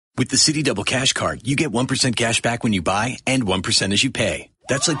With the Citi Double Cash Card, you get 1% cash back when you buy and 1% as you pay.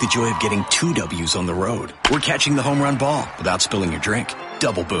 That's like the joy of getting 2 W's on the road. Or catching the home run ball without spilling your drink.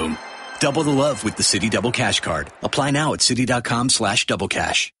 Double boom. Double the love with the Citi Double Cash Card. Apply now at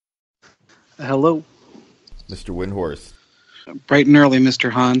Citi.com/doublecash. Hello. Mr. Windhorse. Bright and early,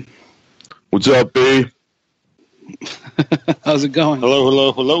 Mr. Hahn. What's up, B? How's it going?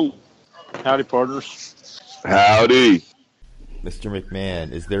 Hello. Howdy, partners. Howdy. Mr.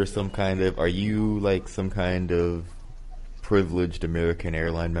 McMahon, are you like some kind of privileged American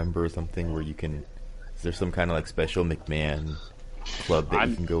airline member or something where is there some kind of like special McMahon club that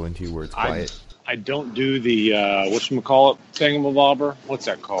you can go into where it's quiet? I don't do the, whatchamacallit thingamabobber. What's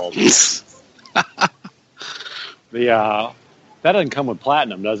that called? That doesn't come with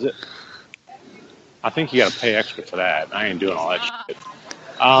platinum, does it? I think you got to pay extra for that. I ain't doing all that shit.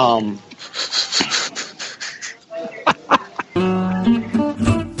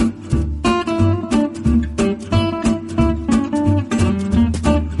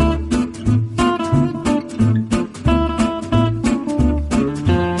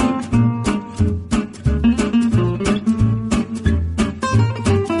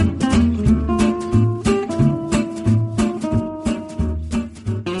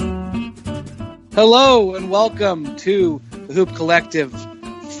 Hello and welcome to the Hoop Collective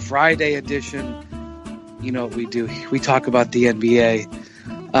Friday edition. You know what we do. We talk about the NBA.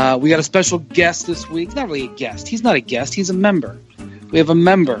 We got a special guest this week. Not really a guest. He's not a guest. He's a member. We have a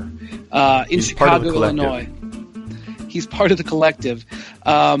member in Chicago, Illinois. He's part of the collective.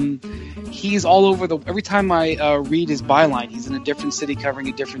 He's all over every time I read his byline, he's in a different city covering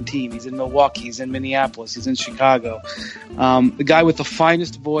a different team. He's in Milwaukee. He's in Minneapolis. He's in Chicago. The guy with the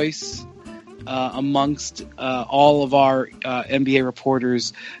finest voice amongst all of our NBA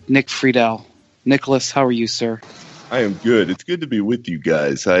reporters, Nick Friedel. Nicholas, how are you, sir? I am good. It's good to be with you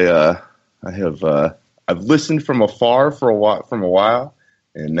guys. I've listened from afar from a while,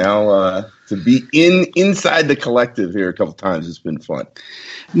 and now to be inside the collective here a couple times, it's been fun.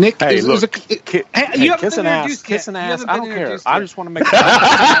 Nick, kiss and ass. I don't care. I just want to make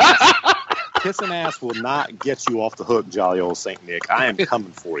kissing ass will not get you off the hook, jolly old Saint Nick. I am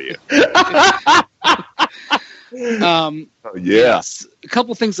coming for you. Yes. A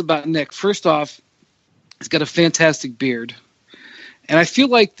couple things about Nick. First off, he's got a fantastic beard, and I feel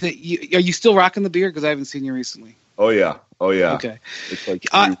like that. Are you still rocking the beard? Because I haven't seen you recently. Oh yeah. Okay. It's like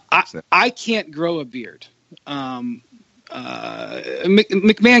I can't grow a beard. McMahon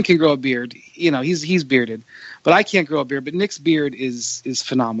can grow a beard. You know, he's bearded, but I can't grow a beard. But Nick's beard is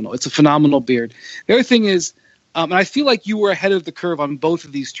phenomenal. It's a phenomenal beard. The other thing is, and I feel like you were ahead of the curve on both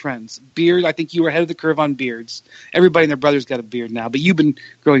of these trends. Beard, I think you were ahead of the curve on beards. Everybody and their brother's got a beard now, but you've been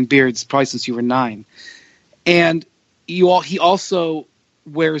growing beards probably since you were 9. And he also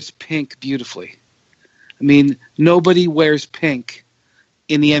wears pink beautifully. I mean, nobody wears pink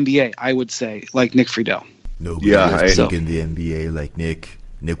in the NBA, I would say, like Nick Friedel. Nobody wears pink in the NBA like Nick.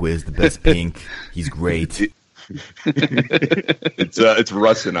 Nick wears the best pink. He's great. It's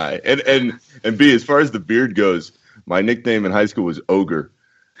Russ and I. And B, as far as the beard goes, my nickname in high school was Ogre.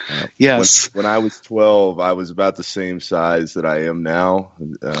 Yes. When I was 12, I was about the same size that I am now.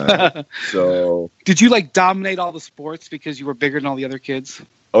 So. Did you dominate all the sports because you were bigger than all the other kids?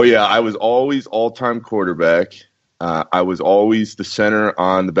 Oh yeah, I was always all-time quarterback. I was always the center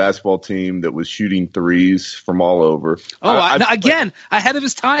on the basketball team that was shooting threes from all over. Oh, ahead of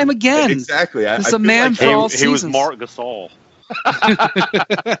his time again. Exactly. He's a man for all seasons. He was Mark Gasol.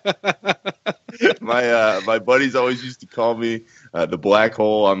 My buddies always used to call me the black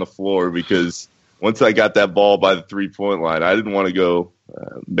hole on the floor because once I got that ball by the 3-point line, I didn't want to go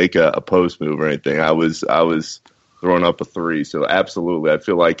make a post move or anything. I was throwing up a three. So absolutely, I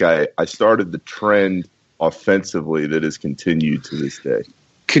feel like I started the trend offensively that has continued to this day.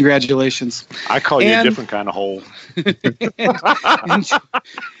 Congratulations. I call you a different kind of hole.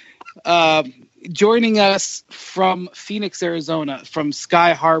 Joining us from Phoenix, Arizona, from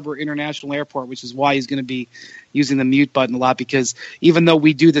Sky Harbor International Airport, which is why he's going to be using the mute button a lot, because even though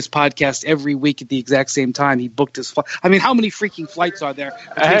we do this podcast every week at the exact same time, he booked his flight. I mean, how many freaking flights are there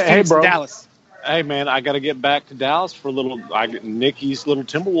between Phoenix and Dallas? Hey, man, I got to get back to Dallas for a little. Nikki's little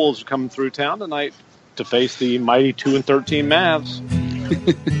Timberwolves are coming through town tonight to face the mighty 2-13 Mavs.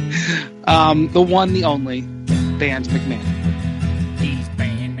 The one, the only, Band McMahon. He's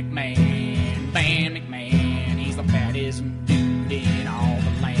Band McMahon, Band McMahon. He's the baddest dude in all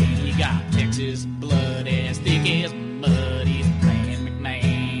the land. He got Texas blood as thick as mud. He's Band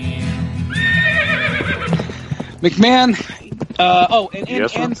McMahon. McMahon. And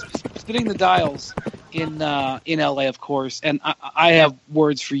yes, spinning the dials. in LA, of course, and I have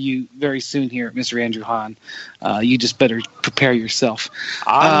words for you very soon here, Mr. Andrew Hahn. You just better prepare yourself.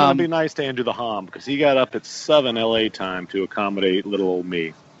 I'm going to be nice to Andrew the Hahn because he got up at 7 LA time to accommodate little old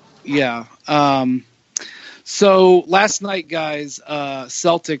me. Yeah. So last night, guys,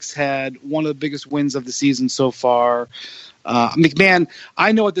 Celtics had one of the biggest wins of the season so far. McMahon,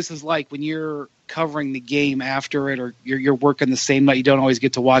 I know what this is like when you're covering the game after it, or you're working the same night. You don't always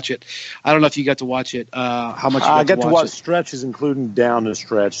get to watch it. I don't know if you got to watch it. How much? I got to watch stretches, including down the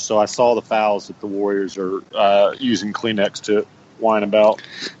stretch. So I saw the fouls that the Warriors are using Kleenex to whine about.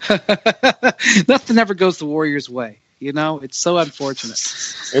 Nothing ever goes the Warriors' way. You know, it's so unfortunate.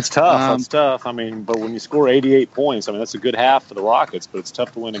 It's tough. It's tough. I mean, but when you score 88 points, I mean, that's a good half for the Rockets, but it's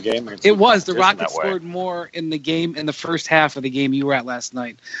tough to win a game. It was. The Rockets scored more in the game, in the first half of the game you were at last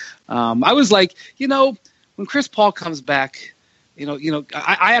night. I was like, when Chris Paul comes back,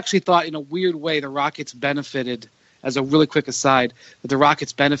 I actually thought in a weird way the Rockets benefited, as a really quick aside, that the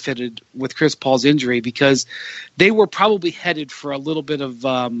Rockets benefited with Chris Paul's injury because they were probably headed for a little bit of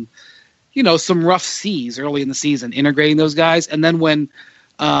some rough seas early in the season, integrating those guys. And then when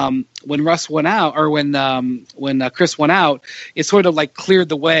Russ went out, or when Chris went out, it sort of like cleared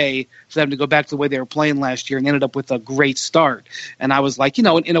the way for them to go back to the way they were playing last year and ended up with a great start. And I was like, in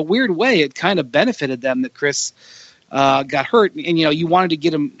a weird way, it kind of benefited them that Chris got hurt. And, you wanted to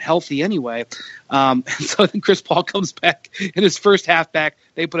get him healthy anyway. And so then Chris Paul comes back in his first half back.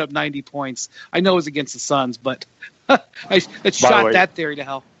 They put up 90 points. I know it was against the Suns, but I shot that theory to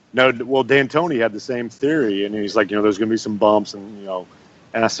hell. No, well, D'Antoni had the same theory, and he's like, there's going to be some bumps, and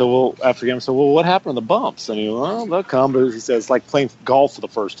and I said, well, after the game, I said, well, what happened to the bumps? And they'll come, but he says, like playing golf for the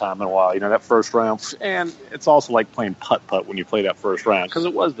first time in a while, that first round, and it's also like playing putt-putt when you play that first round, because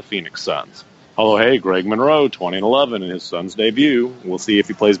it was the Phoenix Suns. Although, hey, Greg Monroe, 20-11 in his Suns' debut. We'll see if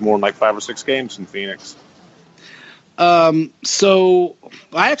he plays more than like 5 or 6 games in Phoenix. So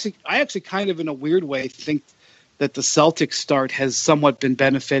I actually kind of in a weird way think that the Celtics start has somewhat been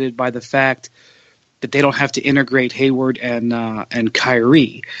benefited by the fact that they don't have to integrate Hayward and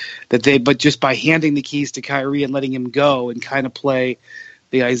Kyrie. But just by handing the keys to Kyrie and letting him go and kind of play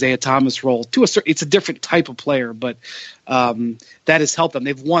the Isaiah Thomas role it's a different type of player, but that has helped them.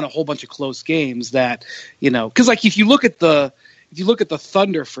 They've won a whole bunch of close games that because like if you look at the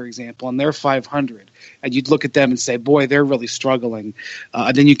Thunder, for example, and they're 500, and you'd look at them and say, boy, they're really struggling.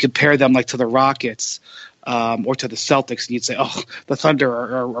 And then you compare them like to the Rockets. Or to the Celtics, and you'd say, "Oh, the Thunder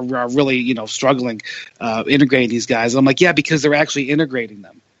are really, struggling integrating these guys." And I'm like, "Yeah, because they're actually integrating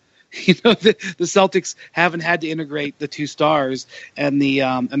them." The Celtics haven't had to integrate the 2 stars, and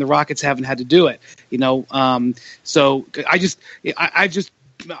the Rockets haven't had to do it. So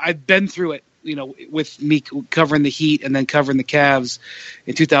I've been through it. With me covering the Heat and then covering the Cavs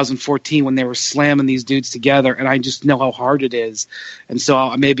in 2014 when they were slamming these dudes together, and I just know how hard it is. And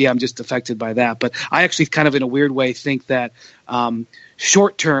so maybe I'm just affected by that. But I actually kind of in a weird way think that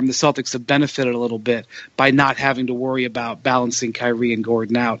short term the Celtics have benefited a little bit by not having to worry about balancing Kyrie and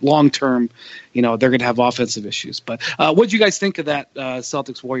Gordon out. Long term, they're going to have offensive issues. But what did you guys think of that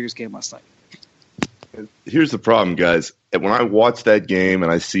Celtics-Warriors game last night? Here's the problem, guys. When I watch that game and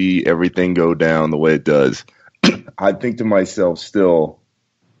I see everything go down the way it does, I think to myself still,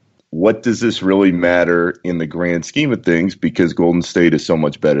 what does this really matter in the grand scheme of things? Because Golden State is so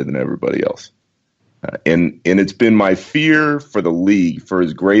much better than everybody else. And it's been my fear for the league, for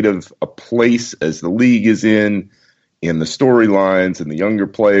as great of a place as the league is in the storylines and the younger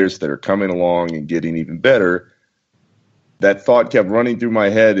players that are coming along and getting even better. That thought kept running through my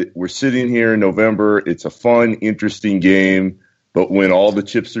head. We're sitting here in November. It's a fun, interesting game. But when all the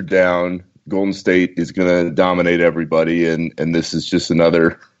chips are down, Golden State is going to dominate everybody. And this is just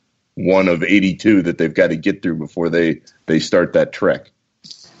another one of 82 that they've got to get through before they start that trek.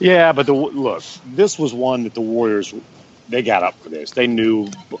 Yeah, but look, this was one that the Warriors, they got up for this. They knew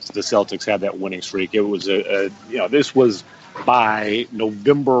the Celtics had that winning streak. It was this was by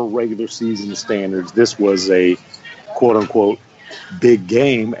November regular season standards. This was a quote-unquote big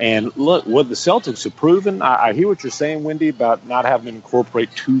game. And look, what the Celtics have proven, I hear what you're saying, Wendy, about not having to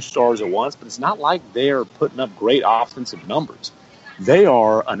incorporate 2 stars at once, but it's not like they're putting up great offensive numbers. They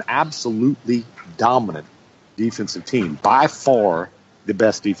are an absolutely dominant defensive team, by far the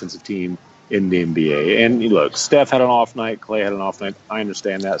best defensive team in the NBA. And look, Steph had an off night, Clay had an off night. I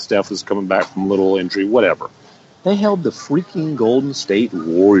understand that. Steph was coming back from a little injury, whatever. They held the freaking Golden State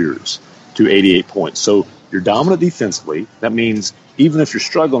Warriors to 88 points. So you're dominant defensively. That means even if you're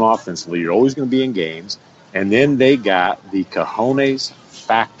struggling offensively, you're always going to be in games. And then they got the cojones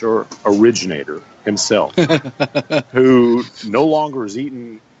factor originator himself, who no longer is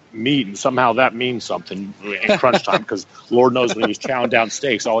eating meat, and somehow that means something in crunch time because Lord knows when he was chowing down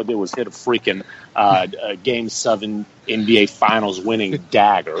steaks, all he did was hit a freaking Game 7 NBA Finals winning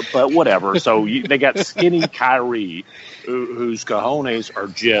dagger. But whatever. So they got skinny Kyrie, whose cojones are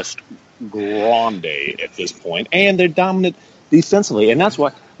just grande at this point, and they're dominant defensively. And that's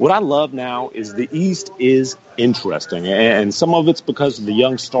what I love now is the East is interesting, and some of it's because of the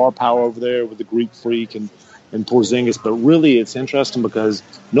young star power over there with the Greek Freak and Porzingis, but really it's interesting because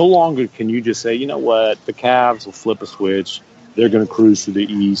no longer can you just say, you know what, the Cavs will flip a switch, they're going to cruise through the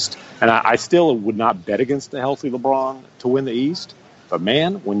East. And I still would not bet against the healthy LeBron to win the East. But,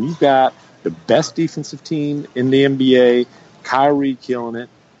 man, when you've got the best defensive team in the NBA, Kyrie killing it,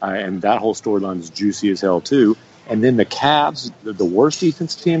 and that whole storyline is juicy as hell too, and then the Cavs, the worst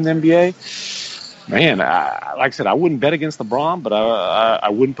defensive team in the NBA, man, like I said, I wouldn't bet against LeBron, but I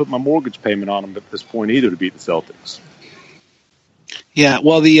wouldn't put my mortgage payment on him at this point either to beat the Celtics. Yeah,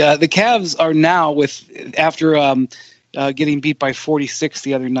 well, the Cavs are now after getting beat by 46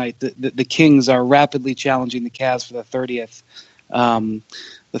 the other night. The Kings are rapidly challenging the Cavs for the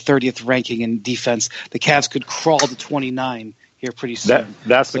 30th ranking in defense. The Cavs could crawl to 29 here pretty soon.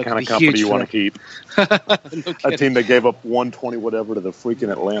 That's the kind of company you want to keep. No a team that gave up 120 whatever to the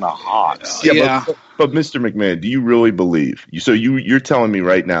freaking Atlanta Hawks. Yeah. But Mr. McMahon, do you really believe? So you're telling me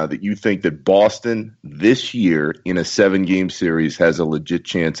right now that you think that Boston this year in a 7-game series has a legit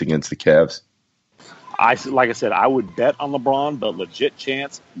chance against the Cavs? Like I said, I would bet on LeBron, but legit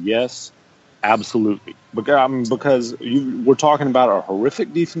chance, yes, absolutely. Because we're talking about a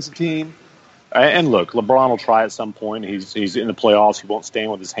horrific defensive team. And look, LeBron will try at some point. He's in the playoffs. He won't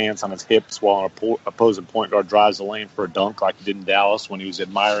stand with his hands on his hips while an opposing point guard drives the lane for a dunk like he did in Dallas when he was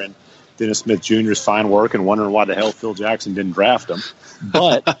admiring Dennis Smith Jr.'s fine work and wondering why the hell Phil Jackson didn't draft him.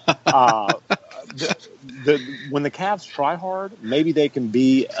 But when the Cavs try hard, maybe they can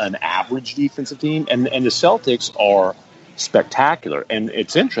be an average defensive team. And the Celtics are spectacular. And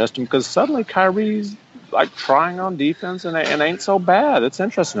it's interesting because suddenly Kyrie's like trying on defense and ain't so bad. It's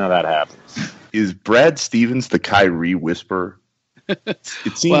interesting how that happens. Is Brad Stevens the Kyrie whisperer? It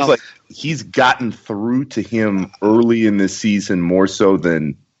seems like he's gotten through to him early in this season more so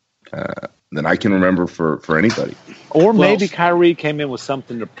than I can remember for anybody. Or maybe Kyrie came in with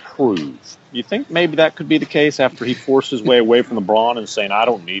something to prove. You think maybe that could be the case after he forced his way away from LeBron and saying, "I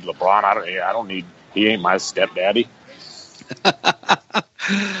don't need LeBron. I don't need. He ain't my stepdaddy."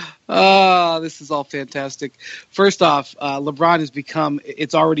 This is all fantastic. First off, LeBron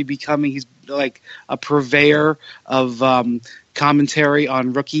it's already becoming, he's like a purveyor of commentary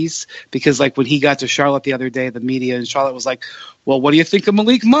on rookies because like when he got to Charlotte the other day, the media in Charlotte was like, well, what do you think of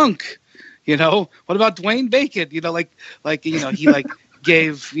Malik Monk? You know, what about Dwayne Bacon? You know,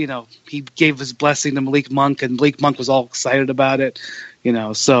 he gave his blessing to Malik Monk and Malik Monk was all excited about it. You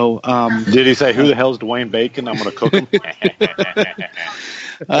know, so did he say, who the hell's Dwayne Bacon? I'm going to cook him.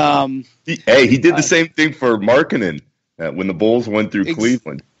 He did the same thing for Markkanen when the Bulls went through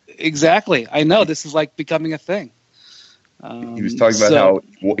Cleveland. Exactly. I know. This is like becoming a thing. He was talking about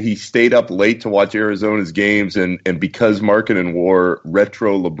how he stayed up late to watch Arizona's games, and because Markkanen wore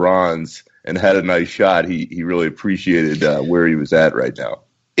retro LeBrons and had a nice shot, he really appreciated where he was at right now.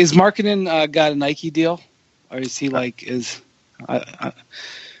 Is Markkanen got a Nike deal? Or is he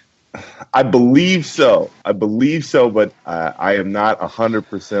I believe so. But I am not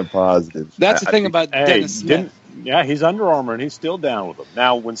 100% positive. That's the thing about Dennis Smith. He's Under Armour, and he's still down with them.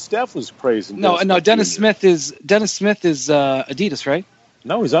 Now, when Steph was praising Dennis Smith is Adidas, right?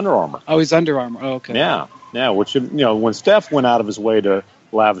 No, he's Under Armour. Oh, he's Under Armour. Oh, okay. Yeah. Which when Steph went out of his way to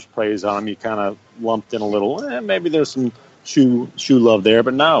lavish praise on him, you kind of lumped in a little. Maybe there's some shoe love there,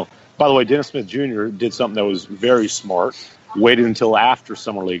 but no. By the way, Dennis Smith Jr. did something that was very smart. Waited until after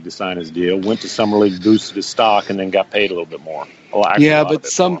Summer League to sign his deal, went to Summer League, boosted his stock, and then got paid a little bit more. But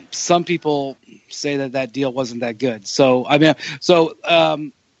some people say that deal wasn't that good. So so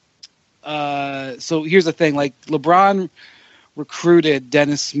here's the thing: like LeBron recruited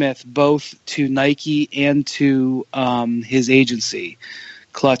Dennis Smith both to Nike and to his agency,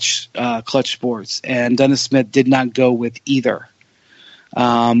 Clutch Sports, and Dennis Smith did not go with either.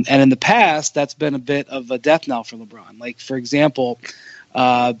 And in the past, that's been a bit of a death knell for LeBron. Like, for example,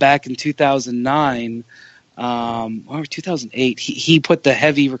 back in 2009 or 2008, he put the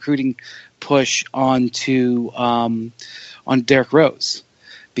heavy recruiting push on Derrick Rose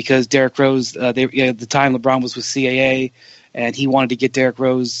because Derrick Rose, at the time LeBron was with CAA, and he wanted to get Derrick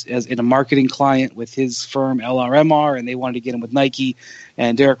Rose as in a marketing client with his firm LRMR, and they wanted to get him with Nike,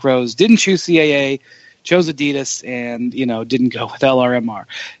 and Derrick Rose didn't choose CAA. Chose Adidas and, didn't go with LRMR.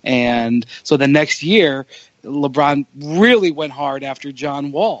 And so the next year, LeBron really went hard after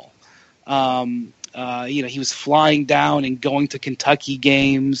John Wall. He was flying down and going to Kentucky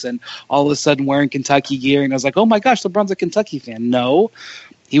games and all of a sudden wearing Kentucky gear. And I was like, oh my gosh, LeBron's a Kentucky fan. No,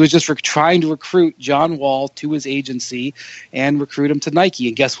 he was just trying to recruit John Wall to his agency and recruit him to Nike.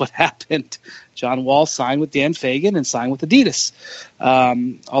 And guess what happened? John Wall signed with Dan Fagan and signed with Adidas.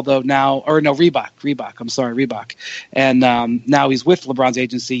 Reebok. And now he's with LeBron's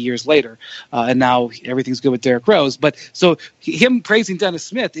agency years later. And now everything's good with Derrick Rose. But so him praising Dennis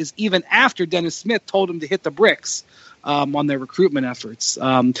Smith is even after Dennis Smith told him to hit the bricks on their recruitment efforts.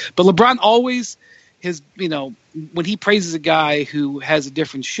 But LeBron always when he praises a guy who has a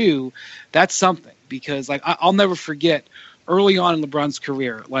different shoe, that's something, because I'll never forget early on in LeBron's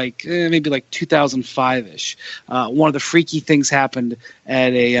career, maybe 2005-ish, one of the freaky things happened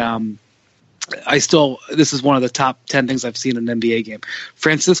at this is one of the top 10 things I've seen in an NBA game.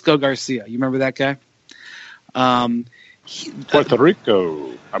 Francisco Garcia, you remember that guy? Puerto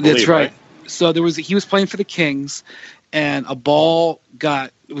Rico, I believe. That's right. So he was playing for the Kings, and a ball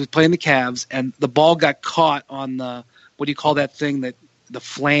was playing the Cavs, and the ball got caught on the, what do you call that thing, the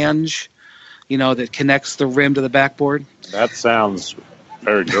flange, that connects the rim to the backboard? That sounds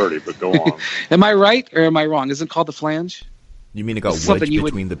very dirty, but go on. Am I right or am I wrong? Isn't it called the flange? You mean it got wedged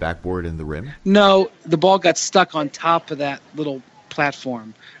between the backboard and the rim? No, the ball got stuck on top of that little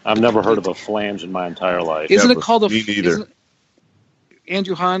platform. I've never heard of a flange in my entire life. Isn't it called Me neither.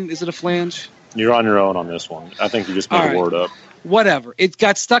 Andrew Hahn, is it a flange? You're on your own on this one. I think you just made the word up. Whatever. It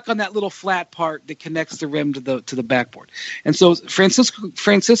got stuck on that little flat part that connects the rim to the backboard. And so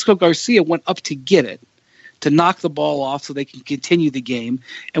Francisco Garcia went up to get it, to knock the ball off so they can continue the game.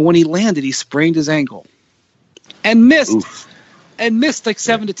 And when he landed, he sprained his ankle and missed. Oof. And missed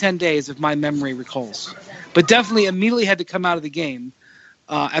 7 to 10 days, if my memory recalls. But definitely immediately had to come out of the game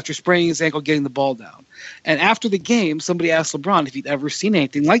after spraining his ankle, getting the ball down. And after the game, somebody asked LeBron if he'd ever seen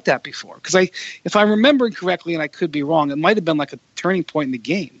anything like that before. Because if I'm remembering correctly, and I could be wrong, it might have been a turning point in the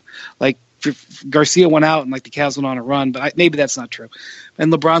game. Garcia went out and the Cavs went on a run, but maybe that's not true.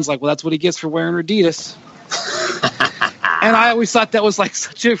 And LeBron's like, well, that's what he gets for wearing Adidas. And I always thought that was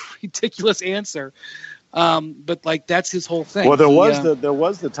such a ridiculous answer. But that's his whole thing. Well, there was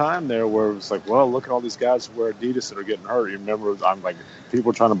the time there where it was well, look at all these guys who wear Adidas that are getting hurt. You remember,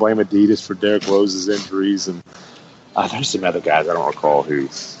 people trying to blame Adidas for Derrick Rose's injuries, and there's some other guys I don't recall who.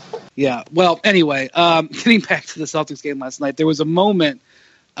 Yeah. Well, anyway, getting back to the Celtics game last night, there was a moment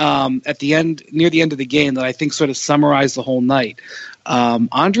at the end, near the end of the game, that I think sort of summarized the whole night.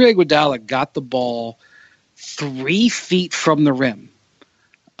 Andre Iguodala got the ball 3 feet from the rim.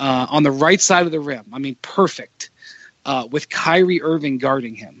 On the right side of the rim. I mean, perfect, with Kyrie Irving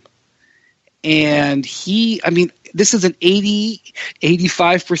guarding him. And this is an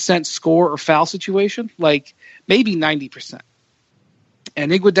 85% score or foul situation, maybe 90%.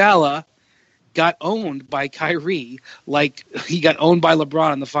 And Iguodala got owned by Kyrie like he got owned by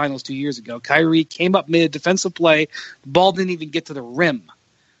LeBron in the finals 2 years ago. Kyrie came up, made a defensive play. The ball didn't even get to the rim.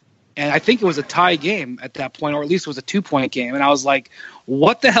 And I think it was a tie game at that point, or at least it was a 2-point game. And I was like,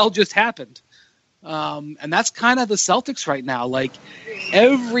 what the hell just happened? And that's kind of the Celtics right now.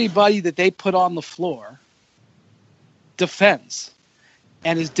 Everybody that they put on the floor defends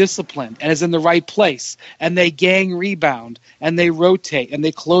and is disciplined and is in the right place. And they gang rebound and they rotate and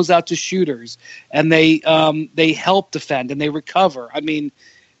they close out to shooters and they help defend and they recover. I mean,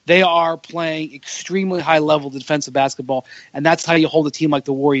 they are playing extremely high-level defensive basketball, and that's how you hold a team like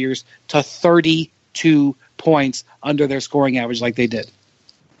the Warriors to 32 points under their scoring average like they did.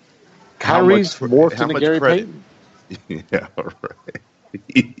 Kyrie's morphed into Gary Payton. Yeah, right.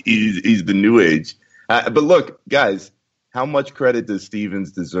 He's the new age. But look, guys, how much credit does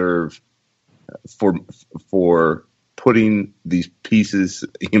Stevens deserve for putting these pieces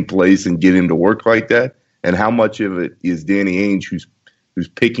in place and getting him to work like that? And how much of it is Danny Ainge, who's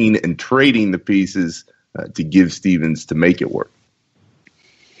picking and trading the pieces to give Stevens to make it work?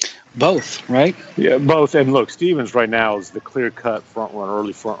 Both, right? Yeah, both. And look, Stevens right now is the clear-cut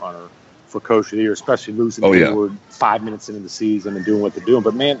early front runner for Coach of the Year, especially losing Hayward 5 minutes into the season and doing what they're doing.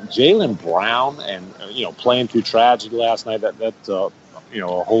 But man, Jaylen Brown and playing through tragedy last night, that's a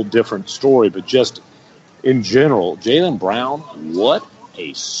whole different story. But just in general, Jaylen Brown, what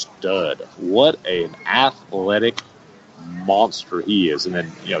a stud! What an athletic monster he is. And then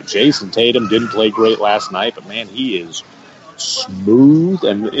Jason Tatum didn't play great last night, but man, he is smooth.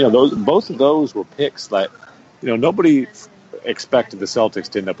 And both of those were picks that nobody expected the Celtics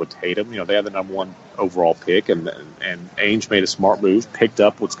to end up with Tatum. They had the number 1 overall pick, and Ainge made a smart move, picked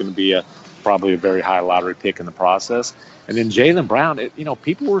up what's going to be a probably a very high lottery pick in the process. And then Jaylen Brown,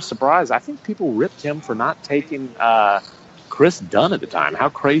 people were surprised. I think people ripped him for not taking Chris Dunn at the time. How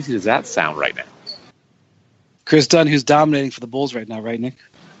crazy does that sound right now? Chris Dunn, who's dominating for the Bulls right now, right, Nick?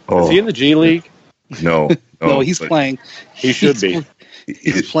 Is he in the G League? No. No, he's playing. He should be.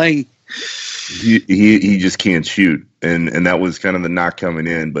 He's playing. He just can't shoot, and that was kind of the knock coming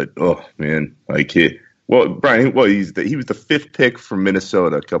in. But oh man, Brian, he was the 5th pick from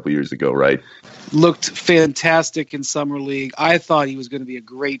Minnesota a couple years ago, right? Looked fantastic in summer league. I thought he was going to be a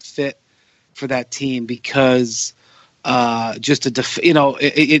great fit for that team because it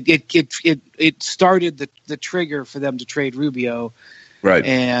started the trigger for them to trade Rubio, right?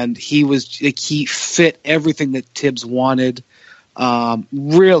 And he fit everything that Tibbs wanted.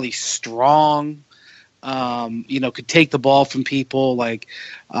 Really strong. Could take the ball from people. I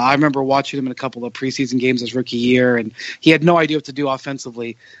remember watching him in a couple of preseason games his rookie year, and he had no idea what to do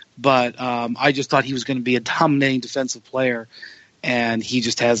offensively. But I just thought he was going to be a dominating defensive player, and he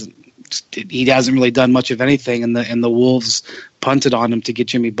just hasn't. He hasn't really done much of anything, and the Wolves punted on him to get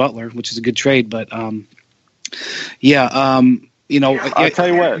Jimmy Butler, which is a good trade. But I'll tell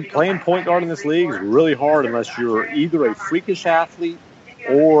you what, playing point guard in this league is really hard unless you're either a freakish athlete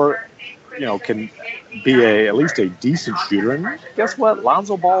or can be at least a decent shooter. And guess what?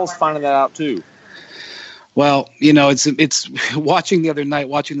 Lonzo Ball is finding that out too. Well, it's watching the other night,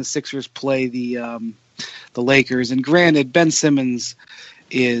 watching the Sixers play the Lakers, and granted, Ben Simmons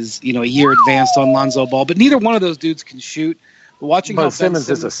is a year advanced on Lonzo Ball, but neither one of those dudes can shoot. But Simmons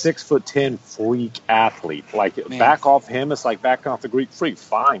is a 6'10" freak athlete. Back off him, it's like backing off the Greek freak.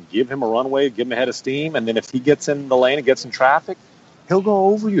 Fine, give him a runway, give him a head of steam, and then if he gets in the lane and gets in traffic, he'll go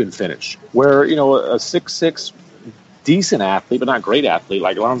over you and finish. Where a 6'6" decent athlete, but not great athlete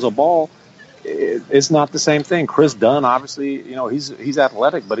like Lonzo Ball, it's not the same thing. Chris Dunn, obviously, he's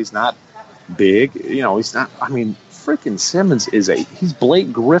athletic, but he's not big. He's not. I mean, freaking Simmons he's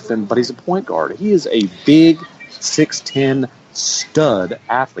Blake Griffin, but he's a point guard. He is a big 6'10" stud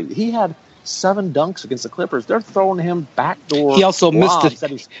athlete. He had 7 dunks against the Clippers. They're throwing him backdoor. He also missed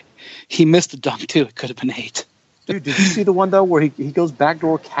it. He missed the dunk too. It could have been 8. Dude, did you see the one though where he goes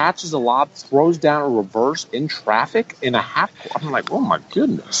backdoor, catches a lob, throws down a reverse in traffic in a half court? I'm like, oh my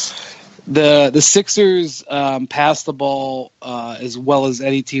goodness. The Sixers pass the ball as well as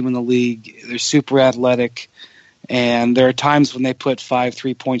any team in the league. They're super athletic, and there are times when they put 5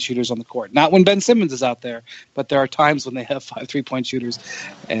 3-point shooters on the court. Not when Ben Simmons is out there, but there are times when they have 5 3-point shooters,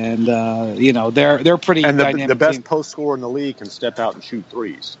 and they're pretty. And dynamic the best team. Post scorer in the league can step out and shoot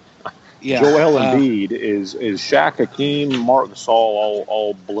threes. Yeah, Joel Embiid is Shaq, Hakeem, Marc Gasol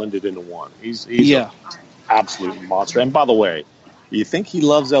all blended into one. He's an absolute monster. And by the way, you think he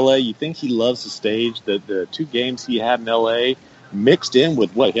loves L.A.? You think he loves the stage? The 2 games he had in L.A. mixed in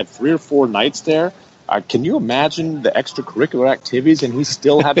with he had 3 or 4 nights there. Can you imagine the extracurricular activities? And he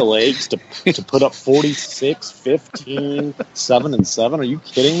still had the legs to put up 46, 15, 7 and 7. Are you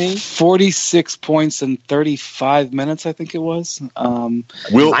kidding me? 46 points in 35 minutes, I think it was. 19,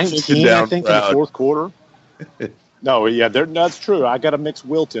 I think, in the fourth quarter. No, yeah, that's true. I got to mix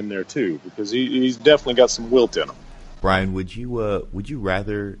Wilt in there too because he's definitely got some Wilt in him. Brian, would you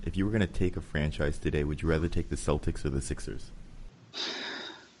rather, if you were going to take a franchise today, would you rather take the Celtics or the Sixers?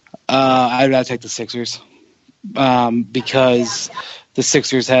 I'd rather take the Sixers because the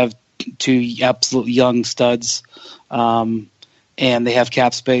Sixers have 2 absolute young studs, and they have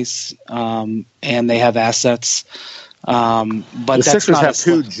cap space, and they have assets. But the Sixers have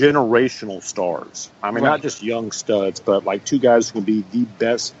 2 generational stars. I mean, not just young studs, but 2 guys who will be the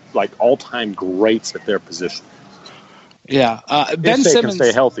best, all-time greats at their position. Yeah, Ben if they Simmons can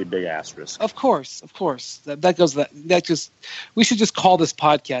stay healthy. Big asterisk. Of course. That goes. That just. We should just call this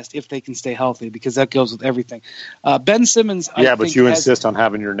podcast "If They Can Stay Healthy" because that goes with everything. Ben Simmons. But you insist on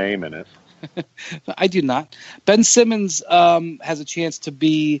having your name in it. I do not. Ben Simmons has a chance to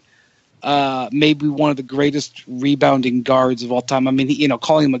be maybe one of the greatest rebounding guards of all time. I mean,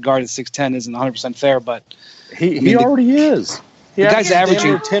 calling him a guard at 6'10" isn't 100% fair, but he already is. The guy's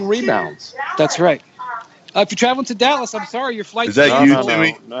averaging 10 rebounds. That's right. If you're traveling to Dallas, I'm sorry, your flight's... Is that you,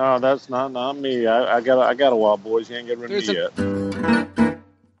 Jimmy? No, that's not me. I got a while, boys. You ain't getting rid of me yet.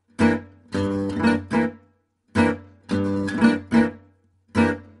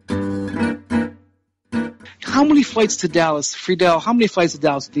 How many flights to Dallas, Friedel? How many flights to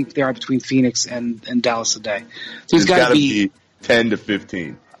Dallas do you think there are between Phoenix and Dallas a day? There's got to be 10 to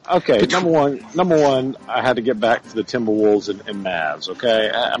 15. Okay, number one, I had to get back to the Timberwolves and Mavs, okay?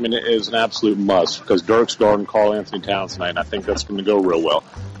 I mean, it is an absolute must because Dirk's guarding Karl Anthony Towns tonight, and I think that's going to go real well.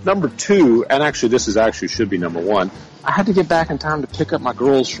 Number 2, and actually this should be number 1, I had to get back in time to pick up my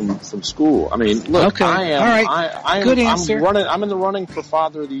girls from school. I mean, look, Okay. I am. All right. I am. Good answer. I'm in the running for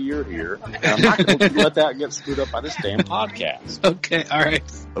Father of the Year here, and I'm not going to let that get screwed up by this damn podcast. Okay. All right.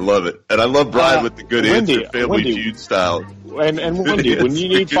 I love it. And I love Brian with the good Wendy, answer, Family Feud style. And Wendy, when you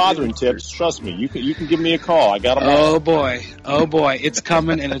need fathering tips, trust me, you can give me a call. I got them all. Oh boy, it's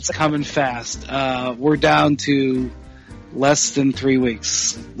coming, and it's coming fast. We're down to less than 3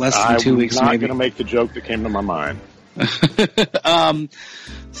 weeks, less than 2 weeks, I'm not maybe. going to make the joke that came to my mind.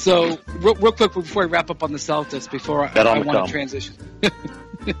 So real quick before I wrap up on the Celtics, before I want to transition.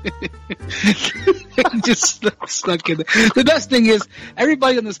 Just stuck in there. The best thing is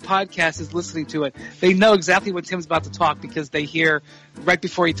everybody on this podcast is listening to it. They know exactly when Tim's about to talk because they hear right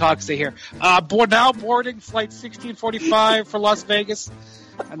before he talks. They hear now boarding flight 1645 for Las Vegas,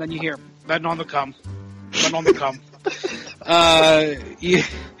 and then you hear betting on the come.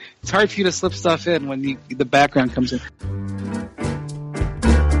 It's hard for you to slip stuff in when the background comes in.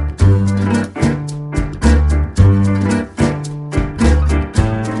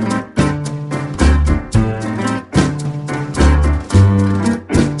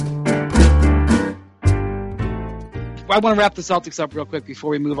 I want to wrap the Celtics up real quick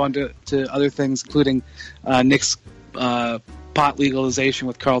before we move on to other things, including Nick's pot legalization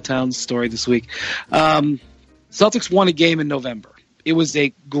with Karl Towns' story this week. Celtics won a game in November. It was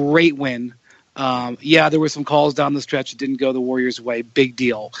a great win. There were some calls down the stretch that didn't go the Warriors' way. Big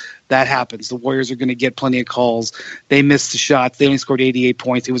deal. That happens. The Warriors are going to get plenty of calls. They missed the shots. They only scored 88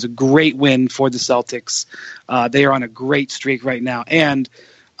 points. It was a great win for the Celtics. They are on a great streak right now. And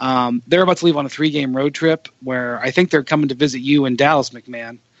they're about to leave on a 3-game road trip where I think they're coming to visit you in Dallas,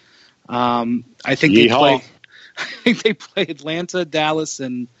 McMahon. I think they play Atlanta, Dallas,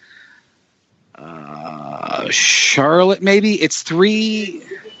 and Charlotte. Maybe it's 3.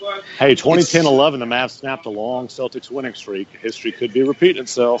 Hey, 2010-11, the Mavs snapped a long Celtics winning streak. History could be repeating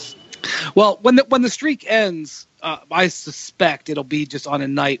itself. Well, when the streak ends, I suspect it'll be just on a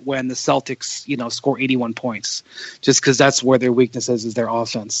night when the Celtics, score 81 points, just because that's where their weakness is their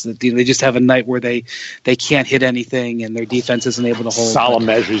offense. They just have a night where they can't hit anything and their defense isn't able to hold. Solemn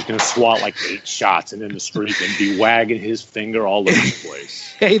measure, he's going to swat like 8 shots and end the streak and be wagging his finger all over the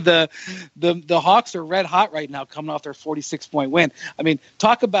place. Hey, the Hawks are red hot right now, coming off their 46-point win. I mean,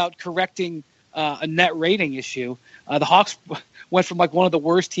 talk about correcting a net rating issue. The Hawks went from one of the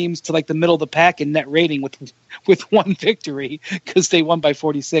worst teams to the middle of the pack in net rating with one victory because they won by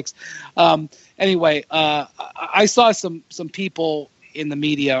 46. Anyway, I saw some people in the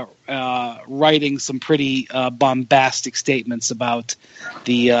media writing some pretty bombastic statements about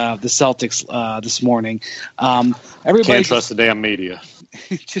the Celtics this morning. Everybody can't trust the damn media.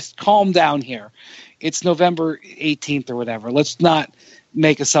 Just calm down here. It's November 18th or whatever. Let's not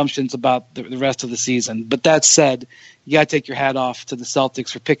make assumptions about the rest of the season. But that said, you got to take your hat off to the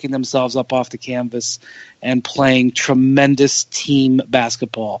Celtics for picking themselves up off the canvas and playing tremendous team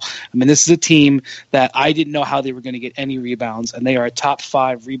basketball. I mean, this is a team that I didn't know how they were going to get any rebounds, and they are a top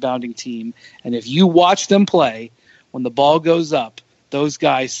 5 rebounding team. And if you watch them play, when the ball goes up, those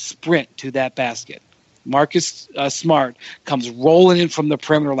guys sprint to that basket. Marcus Smart comes rolling in from the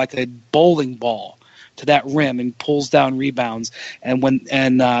perimeter like a bowling ball to that rim and pulls down rebounds. And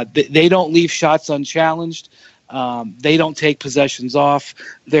they don't leave shots unchallenged. They don't take possessions off.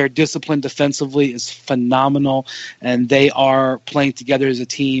 Their discipline defensively is phenomenal, and they are playing together as a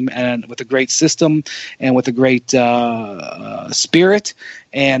team and with a great system and with a great spirit,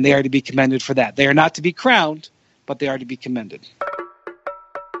 and they are to be commended for that. They are not to be crowned, but they are to be commended.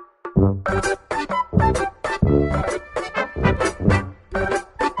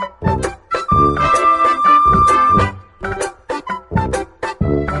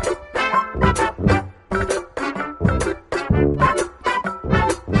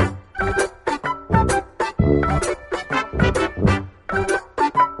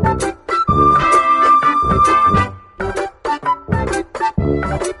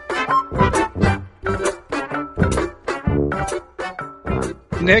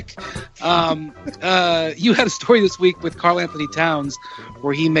 Nick, you had a story this week with Karl Anthony Towns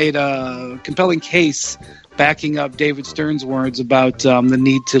where he made a compelling case backing up David Stern's words about the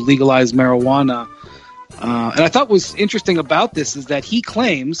need to legalize marijuana. And I thought what was interesting about this is that he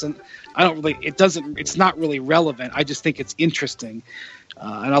claims, and it's not really relevant. I just think it's interesting.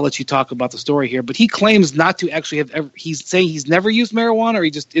 And I'll let you talk about the story here, but he claims not to actually have ever, he's saying he's never used marijuana, or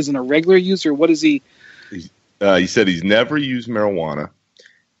he just isn't a regular user. What is he? He said he's never used marijuana,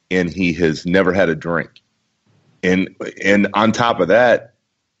 and he has never had a drink. And on top of that,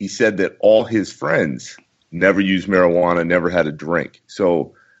 he said that all his friends never used marijuana, never had a drink.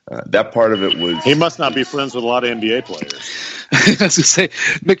 So that part of it was. He must not be friends with a lot of NBA players. I was going to say,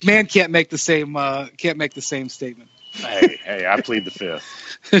 McMahon can't make the same statement. Hey, I plead the fifth.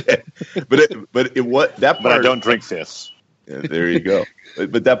 But I don't drink fifths. Yeah, there you go.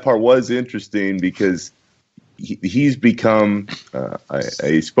 But that part was interesting because he's become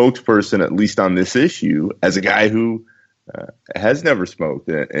a spokesperson, at least on this issue, as a guy who has never smoked.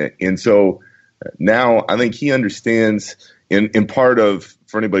 And so now I think he understands, in part of,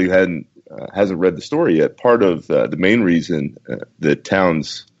 for anybody who hasn't read the story yet, part of the main reason that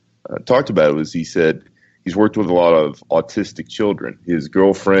Towns talked about it was he said he's worked with a lot of autistic children. His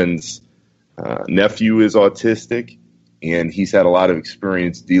girlfriend's nephew is autistic, and he's had a lot of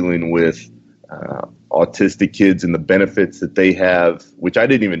experience dealing with autistic kids and the benefits that they have, which I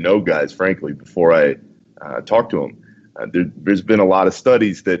didn't even know, guys, frankly, before I talked to him. There's been a lot of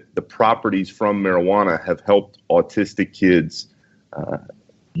studies that the properties from marijuana have helped autistic kids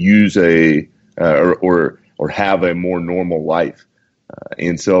use or have a more normal life.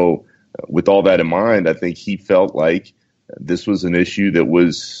 And so with all that in mind, I think he felt like this was an issue that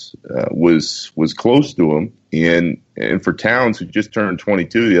was close to him. And for Towns, who just turned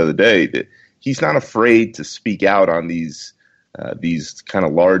 22 the other day, that he's not afraid to speak out on these kind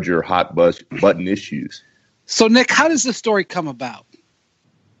of larger hot button issues. So, Nick, how does this story come about?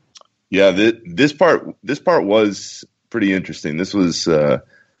 Yeah, this part was pretty interesting. This was just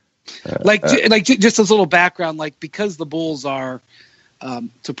as a little background, because the Bulls are,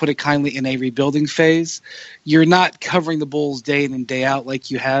 to put it kindly, in a rebuilding phase, you're not covering the Bulls day in and day out like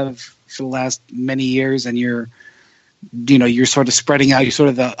you have for the last many years, and you're sort of spreading out. You're sort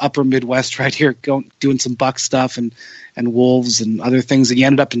of the upper Midwest right here, doing some Buck stuff and Wolves and other things, and you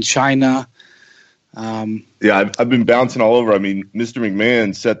ended up in China. I've been bouncing all over. I mean, Mr.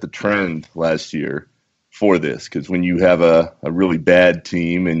 McMahon set the trend last year for this, because when you have a really bad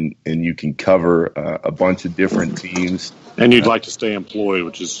team and you can cover a bunch of different teams. And you'd like to stay employed,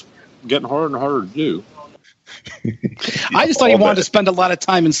 which is getting harder and harder to do. I just thought he wanted to spend a lot of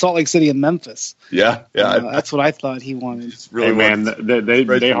time in Salt Lake City and Memphis. Yeah. That's what I thought he wanted. Really, hey, man,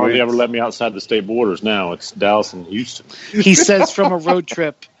 they hardly ever let me outside the state borders now. It's Dallas and Houston. He says from a road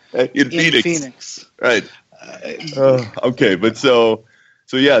trip in Phoenix. Right. Okay, but so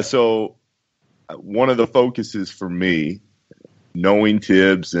one of the focuses for me, knowing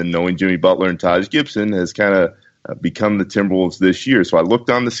Tibbs and knowing Jimmy Butler and Taj Gibson, has kind of become the Timberwolves this year. So I looked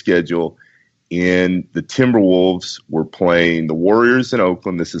on the schedule, and the Timberwolves were playing the Warriors in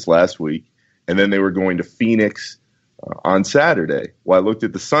Oakland. This is last week. And then they were going to Phoenix on Saturday. Well, I looked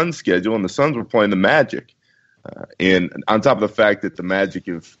at the Suns schedule, and the Suns were playing the Magic. And on top of the fact that the Magic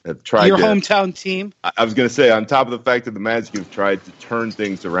have tried your hometown team. I was going to say, on top of the fact that the Magic have tried to turn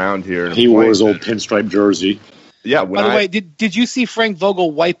things around here. He wore his old pinstripe jersey. Yeah. By the way, did you see Frank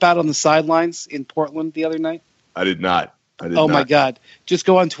Vogel wipe out on the sidelines in Portland the other night? I did not. My God. Just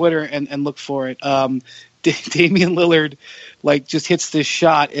go on Twitter and look for it. Damian Lillard just hits this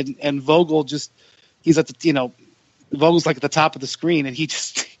shot, and Vogel he's at the, Vogel's at the top of the screen, and he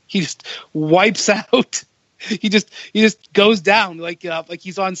just wipes out. He just goes down like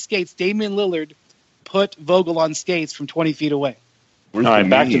he's on skates. Damian Lillard put Vogel on skates from 20 feet away. All right,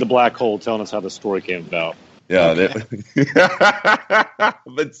 back to the black hole, telling us how the story came about. Yeah,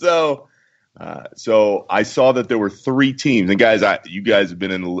 but so I saw that there were 3 teams, and guys, you guys have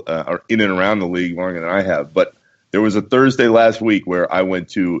been in and around the league longer than I have. But there was a Thursday last week where I went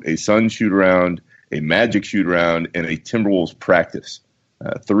to a Suns shoot around, a Magic shoot around, and a Timberwolves practice.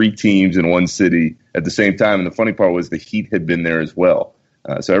 3 teams in one city at the same time. And the funny part was the Heat had been there as well.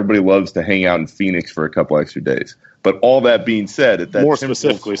 So everybody loves to hang out in Phoenix for a couple extra days. But all that being said, at that more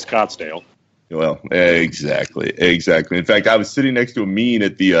specifically Scottsdale. Well, exactly. In fact, I was sitting next to Amin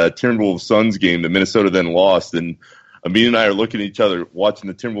at the Timberwolves Suns game that Minnesota then lost, and Amin and I are looking at each other watching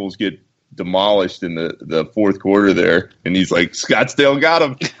the Timberwolves get demolished in the fourth quarter there, and he's like, Scottsdale got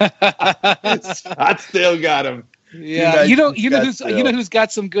him. Scottsdale got him. Yeah, you know who's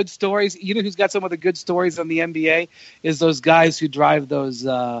got some good stories. You know who's got some of the good stories on the NBA is those guys who drive those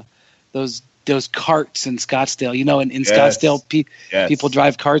carts in Scottsdale. In Scottsdale, people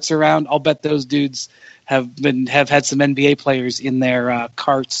drive carts around. I'll bet those dudes have had some NBA players in their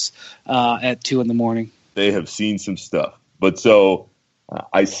carts at 2 a.m. They have seen some stuff. But so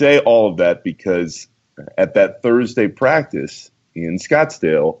I say all of that because at that Thursday practice in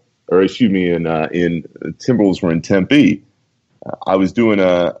Scottsdale, or excuse me, in Timberwolves were in Tempe. I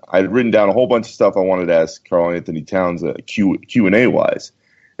had written down a whole bunch of stuff I wanted to ask Karl Anthony Towns Q&A wise.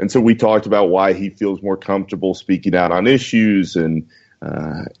 And so we talked about why he feels more comfortable speaking out on issues and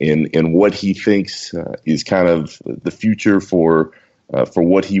what he thinks is kind of the future for for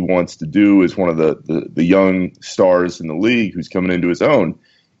what he wants to do as one of the young stars in the league who's coming into his own.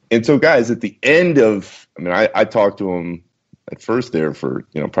 And so, guys, at the end of, I talked to him at first there for,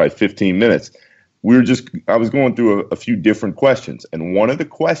 probably 15 minutes. I was going through a few different questions. And one of the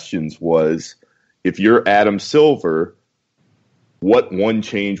questions was, if you're Adam Silver, what one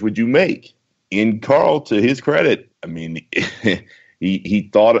change would you make? And Carl, to his credit, he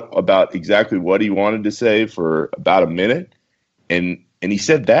thought about exactly what he wanted to say for about a minute. And he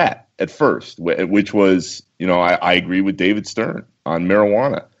said that at first, which was, I agree with David Stern on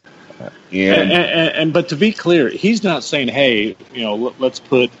marijuana. But to be clear, he's not saying, hey, let's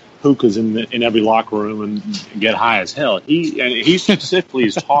put hookahs in every locker room and get high as hell. He specifically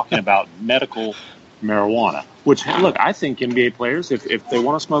is talking about medical marijuana, which, look, I think NBA players, if they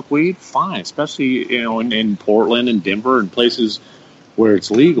want to smoke weed, fine, especially, in Portland and Denver and places where it's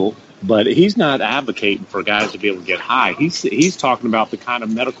legal. But he's not advocating for guys to be able to get high. He's talking about the kind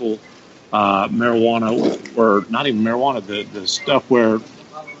of medical marijuana, or not even marijuana, the stuff where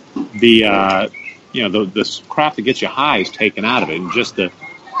the crap that gets you high is taken out of it, and just the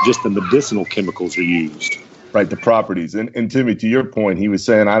medicinal chemicals are used. Right, the properties. And Timmy, to your point, he was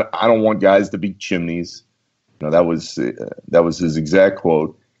saying, I don't want guys to be chimneys. That was his exact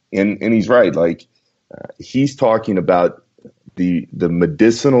quote. And he's right. Like, he's talking about the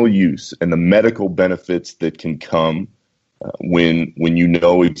medicinal use and the medical benefits that can come when you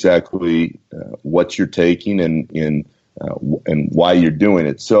know exactly what you're taking and why you're doing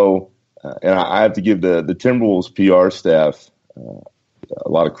it. So, and I have to give the Timberwolves PR staff a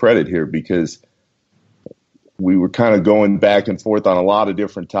lot of credit here, because we were kind of going back and forth on a lot of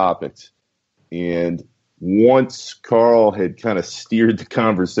different topics. And once Carl had kind of steered the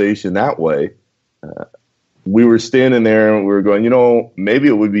conversation that way, we were standing there and we were going, maybe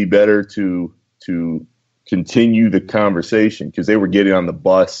it would be better to continue the conversation, because they were getting on the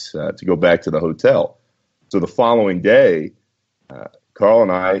bus to go back to the hotel. So the following day, Carl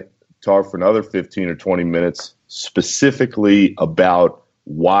and I talked for another 15 or 20 minutes specifically about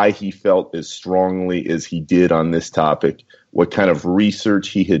why he felt as strongly as he did on this topic, what kind of research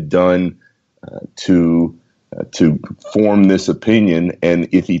he had done to form this opinion, and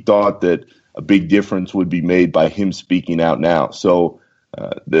if he thought that a big difference would be made by him speaking out now. So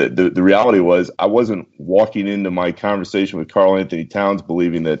the reality was, I wasn't walking into my conversation with Karl Anthony Towns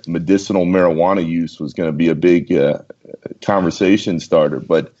believing that medicinal marijuana use was going to be a big conversation starter,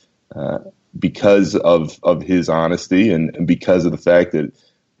 but because of his honesty and because of the fact that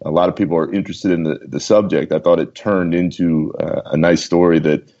a lot of people are interested in the subject, I thought it turned into a nice story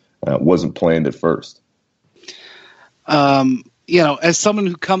that wasn't planned at first. As someone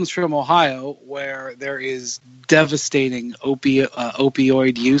who comes from Ohio, where there is devastating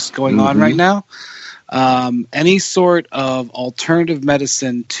opioid use going on right now, any sort of alternative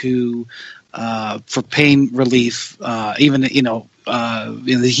medicine for pain relief, that's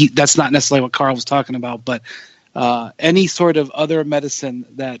not necessarily what Carl was talking about, but any sort of other medicine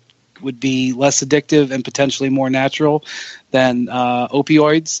that would be less addictive and potentially more natural than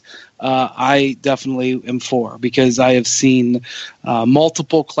opioids, I definitely am for, because I have seen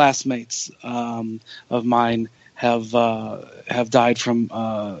multiple classmates of mine have died from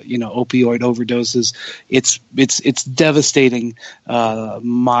opioid overdoses. It's devastating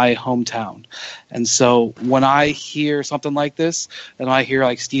my hometown, and so when I hear something like this, and I hear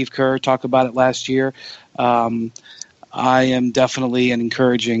like Steve Kerr talk about it last year, I am definitely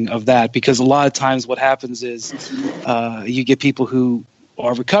encouraging of that, because a lot of times what happens is you get people who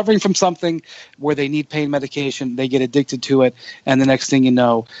are recovering from something where they need pain medication, they get addicted to it, and the next thing you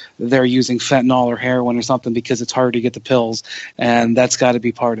know, they're using fentanyl or heroin or something because it's harder to get the pills, and that's got to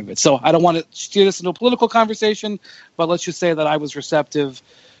be part of it. So I don't want to steer this into a political conversation, but let's just say that I was receptive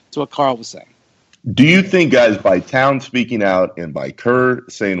to what Carl was saying. Do you think, guys, by Towns speaking out and by Kerr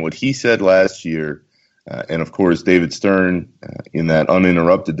saying what he said last year, and of course David Stern in that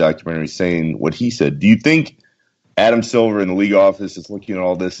Uninterrupted documentary saying what he said, do you think Adam Silver in the league office is looking at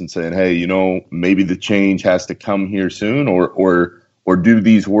all this and saying, hey, maybe the change has to come here soon, or do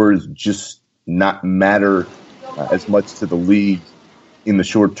these words just not matter as much to the league in the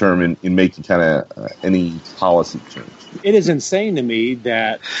short term in making kind of any policy change? It is insane to me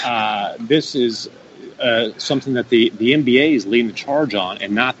that this is something that the NBA is leading the charge on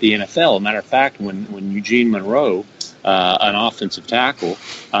and not the NFL. As a matter of fact, when Eugene Monroe, an offensive tackle,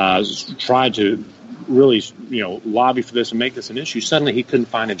 tried to really lobby for this and make this an issue, suddenly he couldn't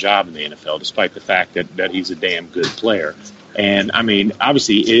find a job in the NFL, despite the fact that he's a damn good player. And,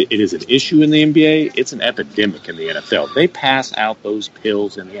 obviously it is an issue in the NBA. It's an epidemic in the NFL. They pass out those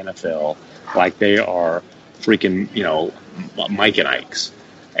pills in the NFL like they are freaking, Mike and Ike's.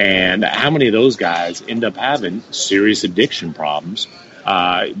 And how many of those guys end up having serious addiction problems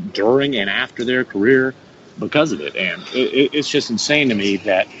during and after their career because of it? And it's just insane to me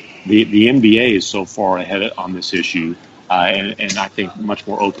that the NBA is so far ahead on this issue, and I think much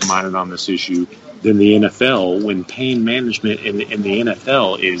more open-minded on this issue than the NFL, when pain management in the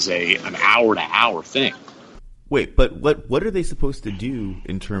NFL is an hour-to-hour thing. Wait, but what are they supposed to do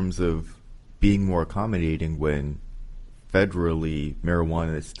in terms of being more accommodating when federally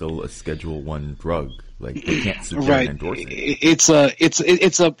marijuana is still a Schedule I drug? Like, they can't sit there and endorse it.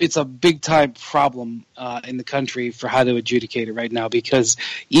 It's a big time problem in the country for how to adjudicate it right now, because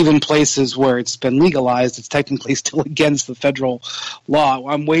even places where it's been legalized, it's technically still against the federal law.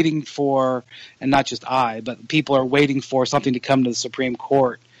 I'm waiting for, and not just but people are waiting for something to come to the Supreme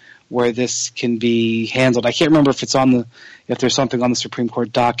Court where this can be handled. I can't remember if there's something on the Supreme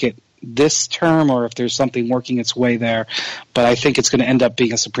Court docket this term or if there's something working its way there, but I think it's going to end up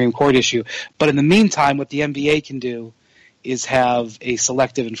being a Supreme Court issue. But in the meantime, what the NBA can do is have a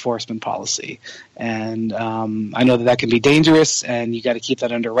selective enforcement policy, and I know that can be dangerous, and you got to keep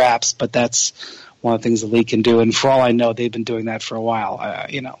that under wraps. But that's one of the things the league can do, and for all I know, they've been doing that for a while.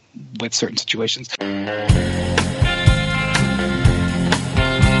 With certain situations.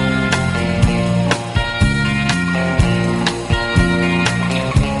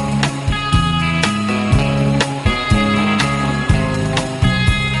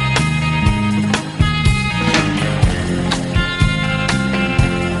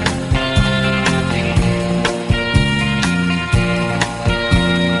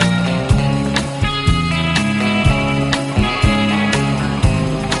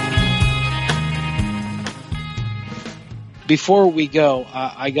 Before we go,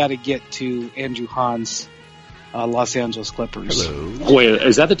 I got to get to Andrew Hahn's Los Angeles Clippers. Hello. Wait,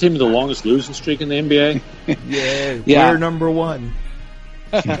 is that the team with the longest losing streak in the NBA? Yeah, we're number one.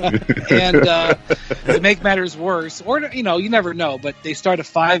 And to make matters worse, or you never know, but they start a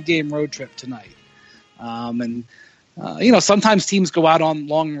 5-game road trip tonight. Sometimes teams go out on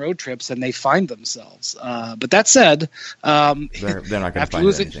long road trips and they find themselves. But that said, they're not going to find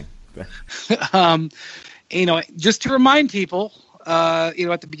anything. Just to remind people, at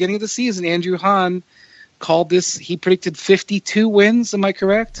the beginning of the season, Andrew Hahn called this. He predicted 52 wins. Am I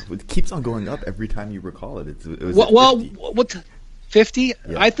correct? It keeps on going up every time you recall it. It was 50? Yeah.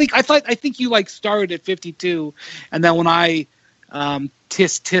 I think you started at 52, and then when I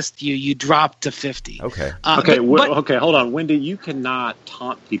tissed you dropped to 50. Okay. Okay. Hold on, Wendy. You cannot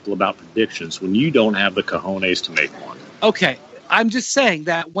taunt people about predictions when you don't have the cojones to make one. Okay, I'm just saying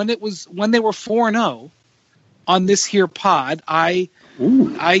that when they were 4-0 on this here pod, I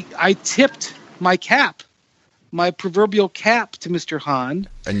tipped my proverbial cap to Mr. Hahn.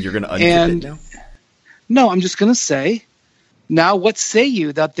 And you're going to untip it now? No, I'm just going to say. Now, what say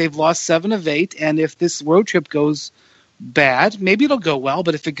you that they've lost 7 of 8, and if this road trip goes bad, maybe it'll go well,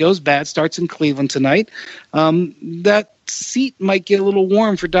 but if it goes bad, starts in Cleveland tonight, that seat might get a little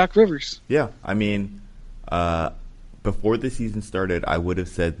warm for Doc Rivers. Yeah, I mean, before the season started, I would have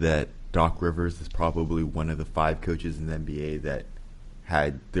said that Doc Rivers is probably one of the 5 coaches in the NBA that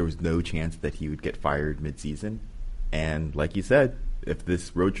there was no chance that he would get fired mid-season. And like you said, if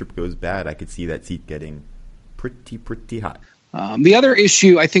this road trip goes bad, I could see that seat getting pretty hot. The other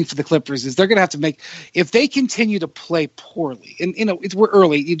issue, I think, for the Clippers is they're going to have to make – if they continue to play poorly, and, we're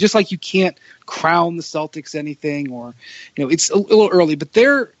early. Just like you can't crown the Celtics anything or, it's a little early. But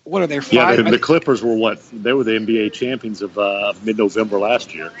what are they, 5? Yeah, the Clippers were what? They were the NBA champions of mid-November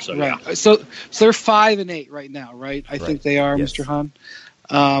last year. So, right. Yeah. So they're 5-8 right now, right? I think they are, yes. Mr. Hahn.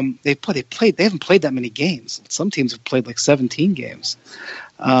 They haven't played that many games. Some teams have played like 17 games.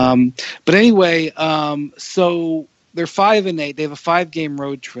 But anyway, so – they're 5-8. They have a 5-game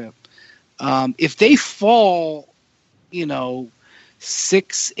road trip. If they fall,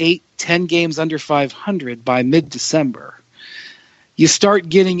 6, 8, 10 games under 500 by mid-December, you start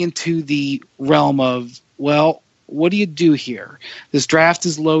getting into the realm of, well, what do you do here? This draft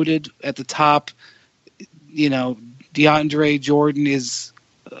is loaded at the top. DeAndre Jordan is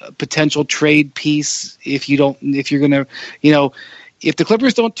a potential trade piece if you're going to, if the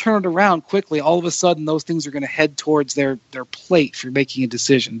Clippers don't turn it around quickly, all of a sudden those things are going to head towards their plate for making a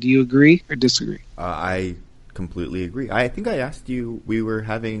decision. Do you agree or disagree? I completely agree. I think I asked you, we were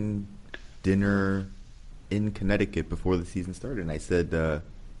having dinner in Connecticut before the season started, and I said, do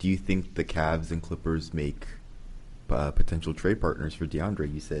you think the Cavs and Clippers make potential trade partners for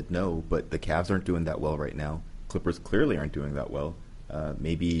DeAndre? You said no, but the Cavs aren't doing that well right now. Clippers clearly aren't doing that well.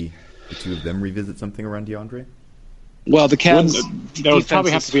 Maybe the two of them revisit something around DeAndre? Well, the Cavs. There would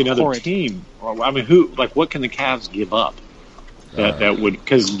probably have to be another horrid. team. Or, I mean, who? Like, what can the Cavs give up that would?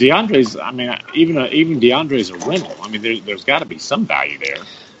 Because DeAndre's. I mean, even DeAndre's a rental. I mean, there's got to be some value there.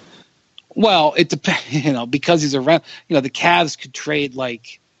 Well, it depends. You know, because he's a rental. You know, the Cavs could trade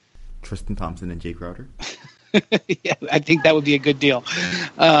like Tristan Thompson and Jay Crowder. yeah, I think that would be a good deal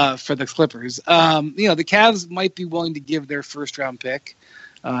for the Clippers. You know, the Cavs might be willing to give their first-round pick,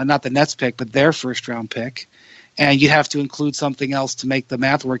 not the Nets pick, but their first-round pick, and you'd have to include something else to make the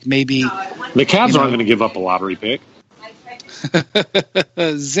math work. Maybe the Cavs aren't going to give up a lottery pick.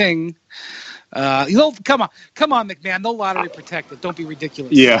 Zing. You know, come on, McMahon. No lottery protected. Don't be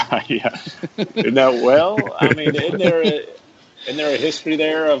ridiculous. Yeah. No, well, I mean, isn't there a history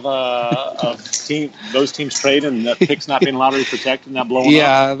there of those teams trading and the picks not being lottery protected and not blowing up?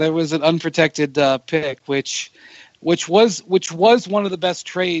 Yeah, there was an unprotected pick, which was one of the best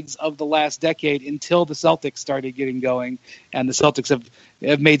trades of the last decade until the Celtics started getting going, and the Celtics have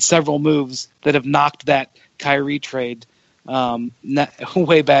made several moves that have knocked that Kyrie trade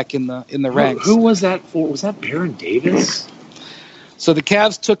way back in the ranks. Who was that for? Was that Baron Davis? So the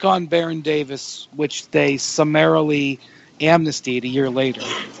Cavs took on Baron Davis, which they summarily amnestied a year later.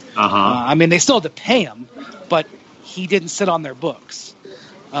 I mean, they still had to pay him, but he didn't sit on their books.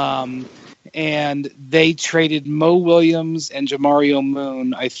 And they traded Mo Williams and Jamario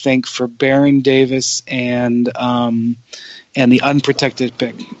Moon, I think, for Baron Davis and the unprotected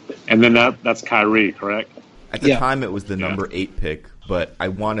pick. And then that's Kyrie, correct? At the time, it was the number 8 pick, but I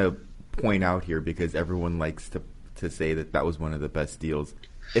want to point out here because everyone likes to say that was one of the best deals.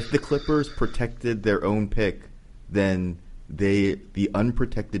 If the Clippers protected their own pick, then the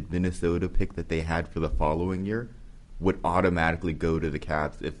unprotected Minnesota pick that they had for the following year would automatically go to the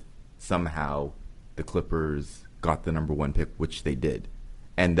Cavs if somehow the Clippers got the number 1 pick, which they did.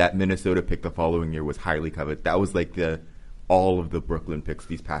 And that Minnesota pick the following year was highly coveted. That was like all of the Brooklyn picks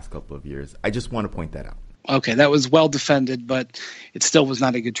these past couple of years. I just want to point that out. Okay, that was well defended, but it still was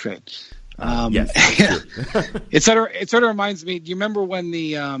not a good trade. Yes, it sort of reminds me. Do you remember when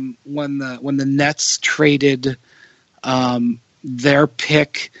the Nets traded their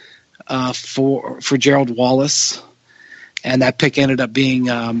pick for Gerald Wallace, and that pick ended up being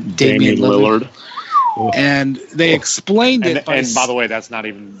Damian Lillard, and they explained it. And by the way, that's not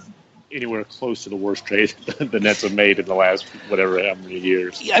even anywhere close to the worst trade the Nets have made in the last how many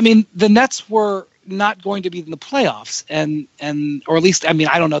years. I mean, the Nets were not going to be in the playoffs, or at least, I mean,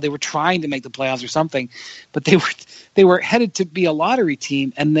 I don't know, they were trying to make the playoffs or something, but they were headed to be a lottery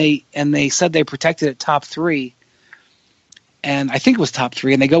team, and they said they protected at top 3, and I think it was top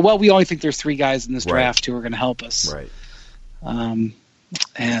 3, and they go, well, we only think there's 3 guys in this draft who are going to help us. Right.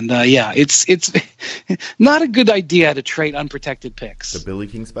 It's not a good idea to trade unprotected picks. The Billy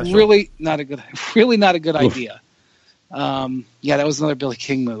King special. Really not a good idea. That was another Billy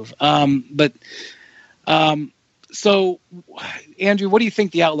King move. So, Andrew, what do you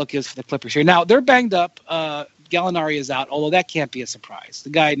think the outlook is for the Clippers here? Now, they're banged up. Gallinari is out, although that can't be a surprise. The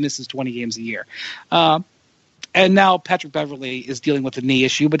guy misses 20 games a year. And now Patrick Beverley is dealing with a knee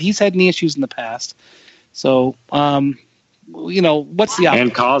issue, but he's had knee issues in the past. So, what's the outlook?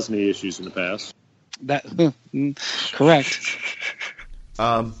 And caused knee issues in the past. Correct.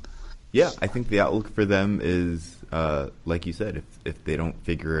 I think the outlook for them is, like you said, if they don't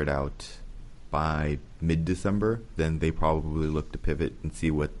figure it out by mid-December, then they probably look to pivot and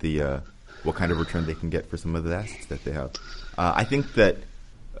see what kind of return they can get for some of the assets that they have. I think that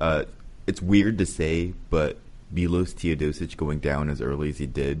it's weird to say, but Milos Teodosic going down as early as he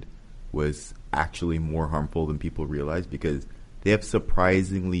did was actually more harmful than people realize because they have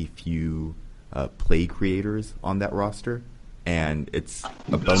surprisingly few play creators on that roster. And it's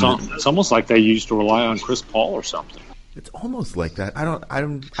almost like they used to rely on Chris Paul or something. It's almost like that.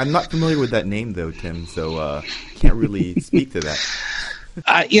 I'm not familiar with that name though, Tim. So can't really speak to that.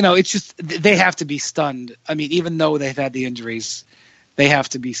 It's just they have to be stunned. I mean, even though they've had the injuries, they have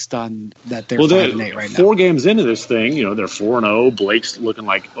to be stunned that they're 5-8 right now. 4 games into this thing, they're 4-0. Blake's looking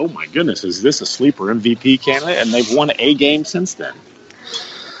like, oh my goodness, is this a sleeper MVP candidate? And they've won a game since then.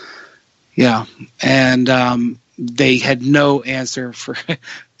 Yeah, and they had no answer for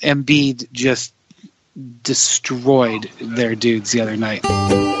Embiid. Just destroyed their dudes the other night.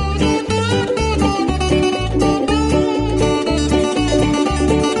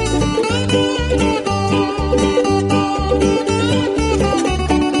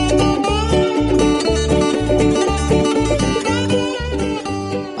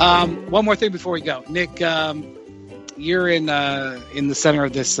 One more thing before we go, Nick. You're in the center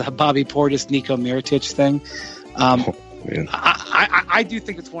of this Bobby Portis, Nico Mirotic thing. I do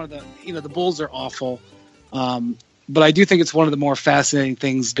think it's one of the the Bulls are awful, but I do think it's one of the more fascinating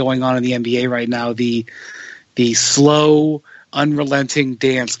things going on in the NBA right now. The slow, unrelenting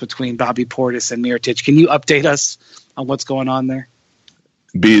dance between Bobby Portis and Mirotic. Can you update us on what's going on there?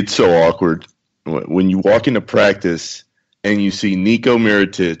 It's so awkward when you walk into practice and you see Nico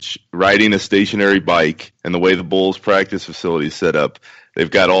Mirotic riding a stationary bike, and the way the Bulls practice facility is set up,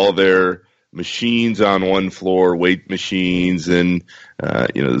 they've got all their machines on one floor, weight machines, and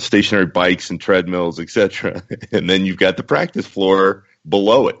the stationary bikes and treadmills, etc. And then you've got the practice floor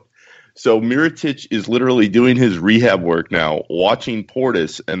below it. So Mirotic is literally doing his rehab work now, watching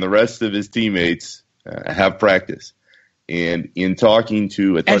Portis and the rest of his teammates have practice. And in talking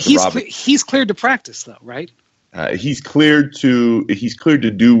to, he's cleared to practice though, right? He's cleared to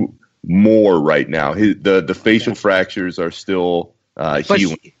do more right now. The facial fractures are still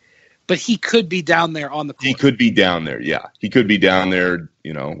healing. But he could be down there on the court. He could be down there, yeah. He could be down there,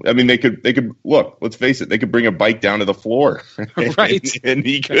 I mean, they could look, let's face it, they could bring a bike down to the floor. Right. and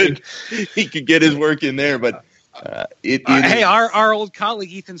he could get his work in there, but hey, our old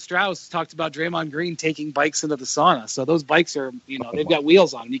colleague Ethan Strauss talked about Draymond Green taking bikes into the sauna. So those bikes are, they've got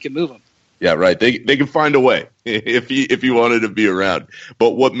wheels on them. You can move them. Yeah, right. They can find a way if you wanted to be around.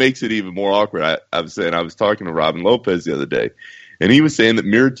 But what makes it even more awkward, I was talking to Robin Lopez the other day, and he was saying that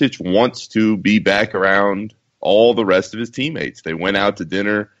Mirotic wants to be back around all the rest of his teammates. They went out to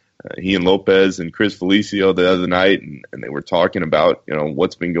dinner, he and Lopez and Chris Felicio the other night, and they were talking about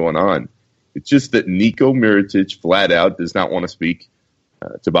what's been going on. It's just that Nico Mirotic flat out does not want to speak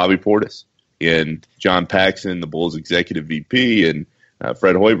to Bobby Portis. And John Paxson, the Bulls executive VP, and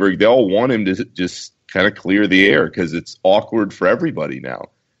Fred Hoiberg, they all want him to just kind of clear the air because it's awkward for everybody now.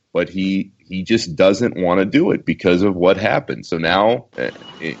 But he just doesn't want to do it because of what happened. So now,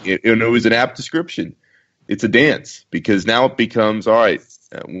 it was an apt description. It's a dance because now it becomes, all right,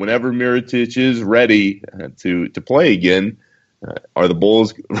 whenever Mirotic is ready to play again, are the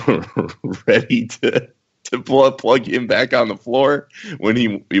Bulls ready to plug him back on the floor when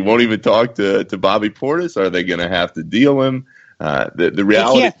he won't even talk to Bobby Portis? Are they going to have to deal him? The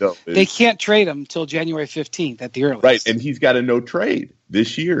reality, though, is they can't trade him until January 15th at the earliest. Right, and he's got a no trade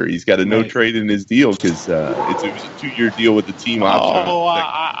this year. He's got a no trade in his deal because it was a 2-year deal with the team option.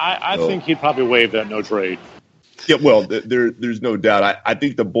 I think he'd probably waive that no trade. Yeah, well, there's no doubt. I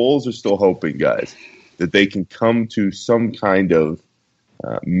think the Bulls are still hoping, guys, that they can come to some kind of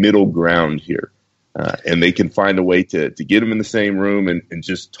middle ground here. And they can find a way to get him in the same room and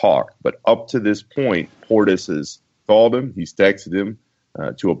just talk. But up to this point, Portis has called him. He's texted him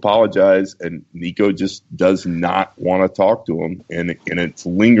to apologize. And Nico just does not want to talk to him. And it's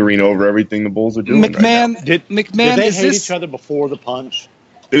lingering over everything the Bulls are doing. McMahon, right now. Did they hate each other before the punch?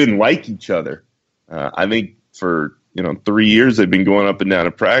 They didn't like each other. I think for 3 years they've been going up and down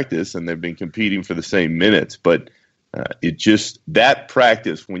to practice, and they've been competing for the same minutes. But it just that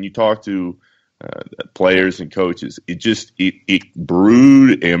practice, when you talk to players and coaches, it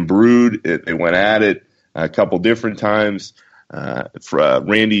brewed and brewed. They went at it a couple different times.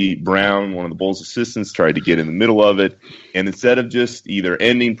 Randy Brown, one of the Bulls' assistants, tried to get in the middle of it, and instead of just either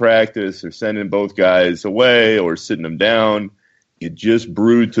ending practice or sending both guys away or sitting them down, it just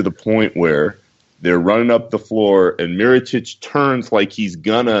brewed to the point where they're running up the floor, and Mirotic turns like he's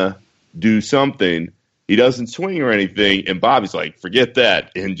gonna do something. He doesn't swing or anything, and Bobby's like, forget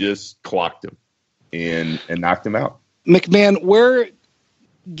that, and just clocked him and knocked him out. McMahon,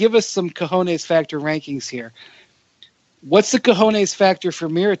 give us some cojones factor rankings here. What's the cojones factor for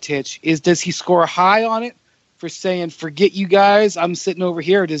Mirotic? Does he score high on it for saying, forget you guys, I'm sitting over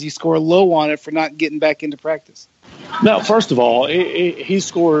here, or does he score low on it for not getting back into practice? No, first of all, he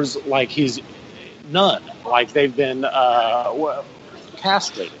scores like he's none, like they've been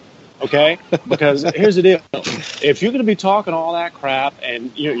castrated. Okay, because here's the deal: if you're going to be talking all that crap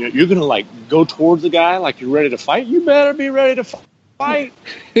and you're going to go towards the guy like you're ready to fight, you better be ready to fight.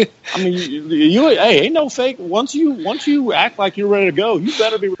 I mean, hey, ain't no fake. Once you act like you're ready to go, you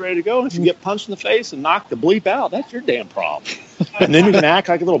better be ready to go. And if you get punched in the face and knocked the bleep out, that's your damn problem. And then you can act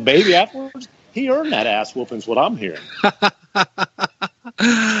like a little baby afterwards. He earned that ass whooping's what I'm hearing.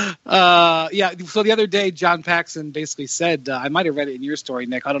 Yeah. So the other day, John Paxson basically said, I might have read it in your story,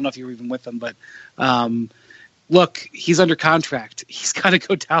 Nick. I don't know if you were even with him, but look, he's under contract. He's got to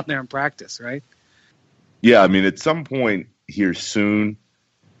go down there and practice, right? Yeah. I mean, at some point here soon,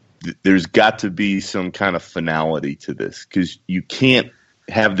 there's got to be some kind of finality to this because you can't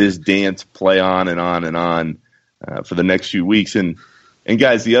have this dance play on and on and on for the next few weeks. And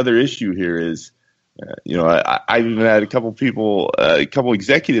guys, the other issue here is, I even had a couple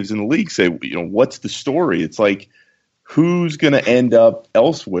executives in the league say, what's the story? It's like, who's going to end up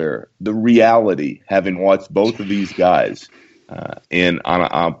elsewhere? The reality, having watched both of these guys, and on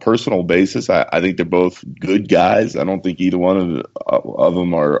a personal basis, I think they're both good guys. I don't think either one of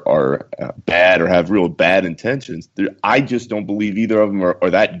them are bad or have real bad intentions. I just don't believe either of them are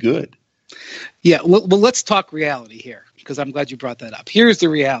that good. Yeah, well, let's talk reality here, because I'm glad you brought that up. Here's the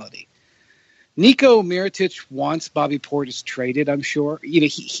reality. Nico Mirotic wants Bobby Portis traded, I'm sure.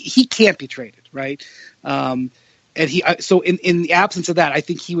 He can't be traded, right? And so in the absence of that, I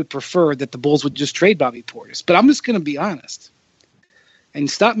think he would prefer that the Bulls would just trade Bobby Portis. But I'm just going to be honest. And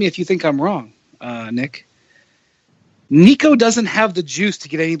stop me if you think I'm wrong, Nick. Nico doesn't have the juice to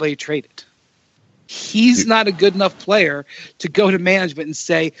get anybody traded. He's not a good enough player to go to management and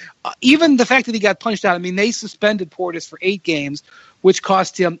say, even the fact that he got punched out, I mean, they suspended Portis for 8 games, which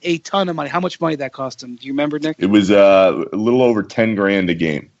cost him a ton of money. How much money that cost him? Do you remember, Nick? It was a little over $10,000 a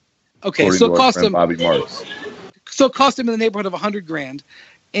game. Okay, so it cost him Bobby Marks. So it cost him in the neighborhood of $100,000,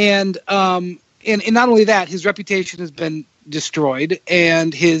 and not only that, his reputation has been destroyed,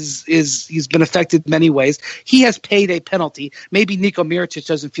 and he's been affected many ways. He has paid a penalty. Maybe Nico Mirotic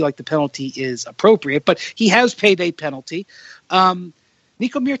doesn't feel like the penalty is appropriate, but he has paid a penalty.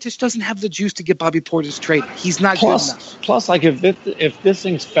 Nico Mirotic doesn't have the juice to get Bobby Portis traded. He's not good enough. Plus, like if this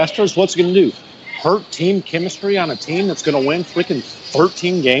thing festers, what's it going to do? Hurt team chemistry on a team that's going to win freaking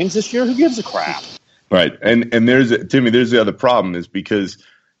 13 games this year? Who gives a crap? Right, and there's the other problem is because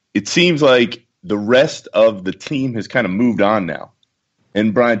it seems like the rest of the team has kind of moved on now.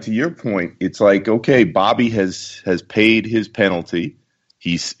 And Brian, to your point, it's like, okay, Bobby has paid his penalty.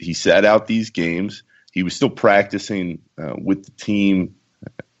 He sat out these games. He was still practicing with the team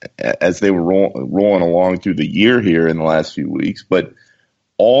as they were rolling along through the year here in the last few weeks. But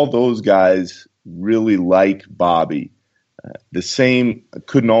all those guys really like Bobby. The same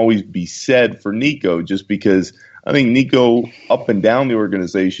couldn't always be said for Nico, just because I think Nico, up and down the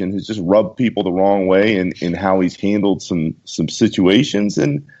organization, has just rubbed people the wrong way in how he's handled some situations.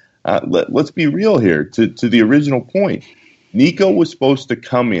 And let's be real here. To the original point, Nico was supposed to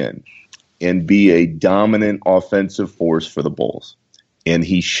come in and be a dominant offensive force for the Bulls. And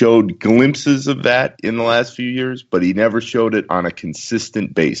he showed glimpses of that in the last few years, but he never showed it on a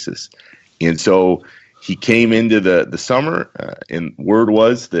consistent basis. And so he came into the summer, and word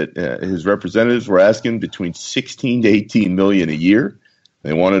was that his representatives were asking between $16 to $18 million a year.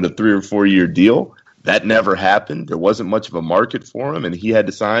 They wanted a 3 or 4 year deal. That never happened. There wasn't much of a market for him, and he had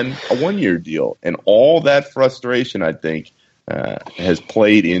to sign a 1-year deal. And all that frustration, I think, has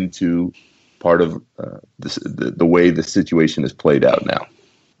played into part of the way the situation is played out now.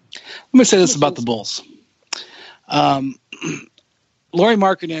 Let me say this about the Bulls. Lauri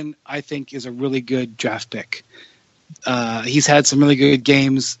Markkanen, I think, is a really good draft pick. He's had some really good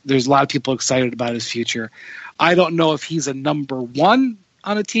games. There's a lot of people excited about his future. I don't know if he's a number 1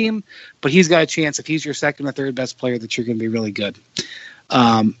 on a team, but he's got a chance. If he's your second or third best player, that you're going to be really good.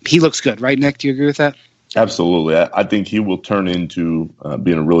 He looks good, right, Nick? Do you agree with that? Absolutely. I think he will turn into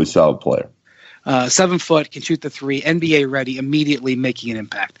being a really solid player. 7 foot, can shoot the 3, NBA ready, immediately making an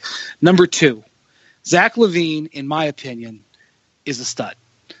impact. Number 2, Zach LaVine, in my opinion, is a stud.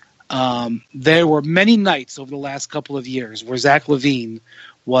 There were many nights over the last couple of years where Zach LaVine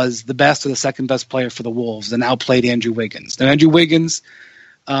was the best or the second best player for the Wolves and outplayed Andrew Wiggins. Now, Andrew Wiggins,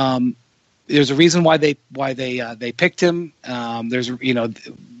 there's a reason why they picked him. There's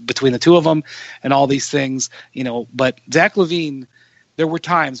between the two of them and all these things, but Zach LaVine, there were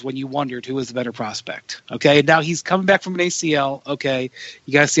times when you wondered who was the better prospect. Okay, now he's coming back from an ACL. Okay,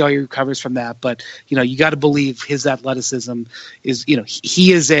 you got to see how he recovers from that. But you got to believe his athleticism is.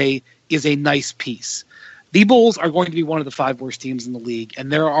 He is a nice piece. The Bulls are going to be one of the 5 worst teams in the league,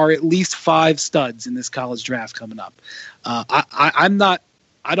 and there are at least 5 studs in this college draft coming up.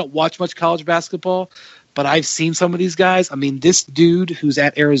 I don't watch much college basketball, but I've seen some of these guys. I mean, this dude who's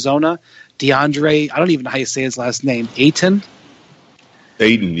at Arizona, DeAndre, I don't even know how you say his last name, Ayton,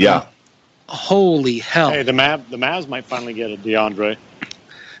 yeah. Holy hell! Hey, the Mavs might finally get a DeAndre.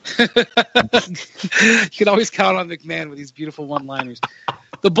 You can always count on McMahon with these beautiful one-liners.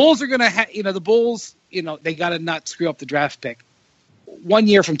 The Bulls are going to the Bulls, they got to not screw up the draft pick. 1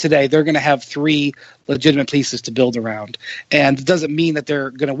 year from today, they're going to have 3 legitimate pieces to build around. And it doesn't mean that they're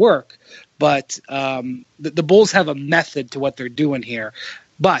going to work, but the Bulls have a method to what they're doing here.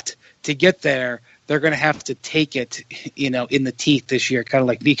 But to get there, they're going to have to take it, in the teeth this year, kind of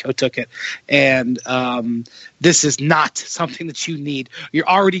like Nico took it. And this is not something that you need. You're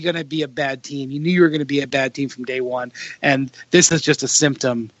already going to be a bad team. You knew you were going to be a bad team from day one. And this is just a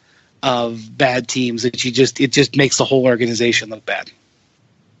symptom of bad teams that it just makes the whole organization look bad.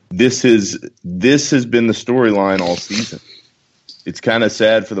 this has been the storyline all season. It's kind of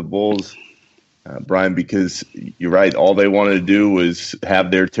sad for the Bulls, Brian, because you're right. All they wanted to do was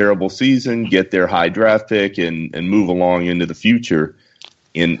have their terrible season, get their high draft pick, and move along into the future.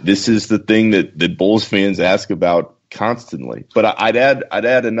 And this is the thing that Bulls fans ask about constantly. But I'd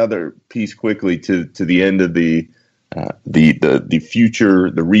add another piece quickly to the end of the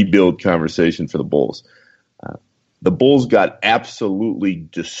future, the rebuild conversation for the Bulls. The Bulls got absolutely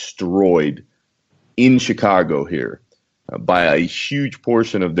destroyed in Chicago here by a huge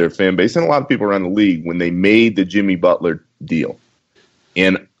portion of their fan base and a lot of people around the league when they made the Jimmy Butler deal.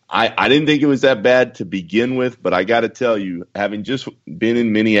 And I didn't think it was that bad to begin with, but I got to tell you, having just been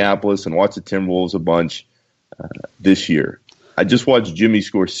in Minneapolis and watched the Timberwolves a bunch this year, I just watched Jimmy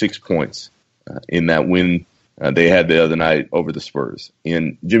score 6 points in that win they had the other night over the Spurs.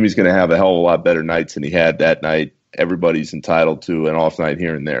 And Jimmy's going to have a hell of a lot better nights than he had that night. Everybody's entitled to an off night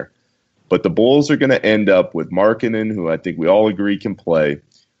here and there. But the Bulls are going to end up with Markkanen, who I think we all agree can play,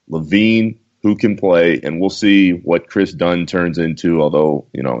 Levine, who can play, and we'll see what Chris Dunn turns into, although,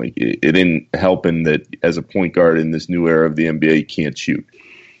 it didn't help him that as a point guard in this new era of the NBA, he can't shoot.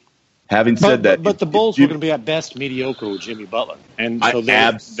 Having said that... But the Bulls were going to be at best mediocre with Jimmy Butler. And so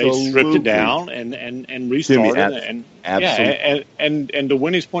they stripped it down and restarted. Absolutely. And to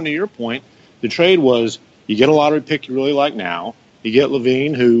Winnie's point, to your point, the trade was you get a lottery pick you really like now. You get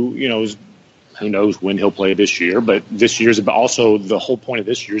Levine, who, who knows when he'll play this year, but this year's also the whole point of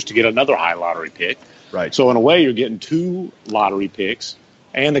this year is to get another high lottery pick. Right. So in a way, you're getting 2 lottery picks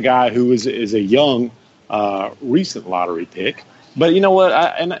and a guy who is a young, recent lottery pick. But you know what?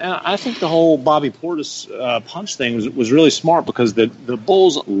 I think the whole Bobby Portis punch thing was really smart because the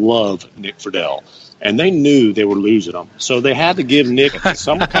Bulls love Nick Friedel. And they knew they were losing him. So they had to give Nick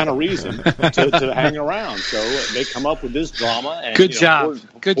some kind of reason to hang around. So they come up with this drama. And, Good job.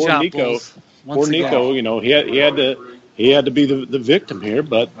 Good job, Nico. Bulls. Poor Nico, he had to be the victim here,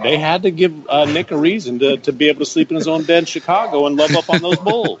 but they had to give Nick a reason to be able to sleep in his own bed in Chicago and love up on those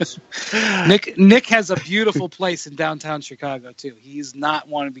Bulls. Nick has a beautiful place in downtown Chicago too. He's not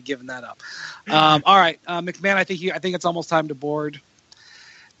wanting to be giving that up. All right, McMahon. I think it's almost time to board.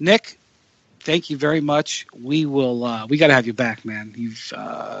 Nick, thank you very much. We will. We got to have you back, man. You've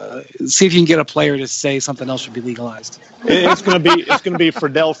see if you can get a player to say something else should be legalized. It's going to be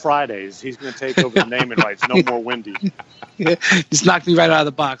Friedel Fridays. He's going to take over the naming rights. No more Wendy. Just knocked me right out of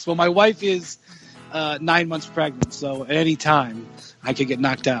the box. Well, my wife is 9 months pregnant, so at any time I could get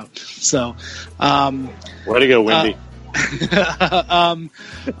knocked out. So, way to go, Wendy.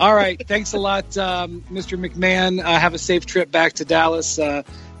 All right. Thanks a lot, Mr. McMahon. Have a safe trip back to Dallas.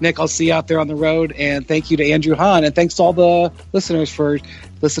 Nick, I'll see you out there on the road. And thank you to Andrew Hahn. And thanks to all the listeners for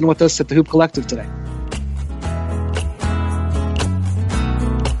listening with us at the Hoop Collective today.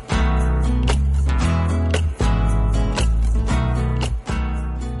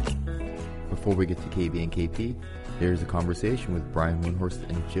 Before we get to KB and KP, here's a conversation with Brian Windhorst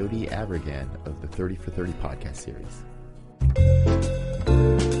and Jody Avirgan of the 30 for 30 podcast series.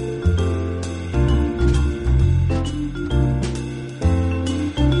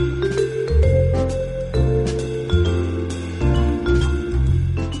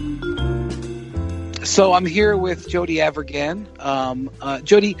 So I'm here with Jody Avirgan.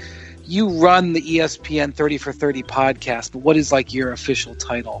 Jody, you run the ESPN 30 for 30 podcast, but what is like your official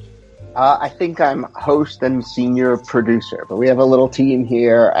title? I think I'm host and senior producer, but we have a little team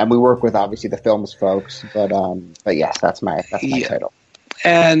here, and we work with obviously the films folks. But yes, that's my title.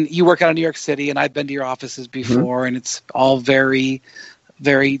 And you work out in New York City, and I've been to your offices before, and it's all very,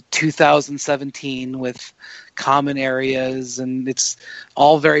 very 2017 with common areas, and it's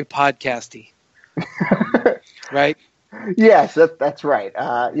all very podcasty, right? Yes, that's right.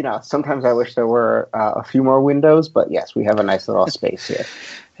 Sometimes I wish there were a few more windows, but yes, we have a nice little space here.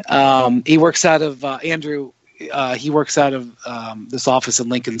 He works out of Andrew. He works out of this office in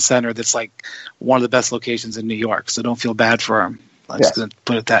Lincoln Center. That's like one of the best locations in New York. So don't feel bad for him. I'm just going to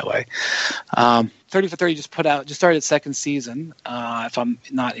put it that way. 30 for 30 just started its second season, if I'm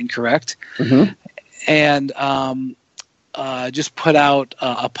not incorrect, and just put out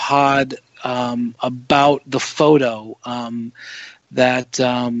a pod about the photo that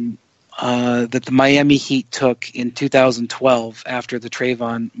the Miami Heat took in 2012 after the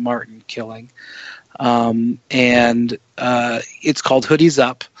Trayvon Martin killing. And it's called Hoodies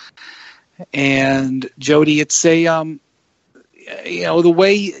Up. And Jody, it's a, the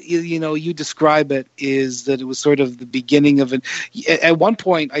way, you describe it is that it was sort of the beginning of it. At one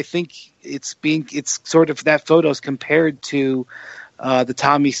point, I think it's sort of that photo is compared to the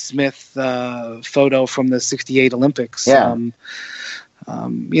Tommy Smith photo from the '68 Olympics. Yeah.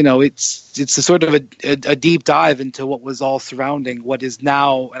 It's a sort of a deep dive into what was all surrounding what is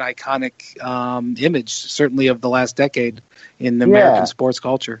now an iconic image, certainly of the last decade in American sports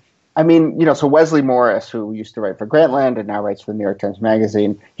culture. I mean, so Wesley Morris, who used to write for Grantland and now writes for the New York Times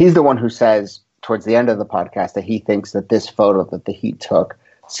Magazine, he's the one who says towards the end of the podcast that he thinks that this photo that the Heat took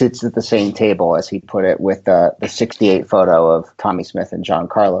sits at the same table, as he put it, with the 68 photo of Tommy Smith and John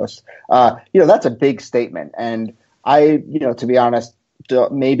Carlos. That's a big statement. And I, to be honest,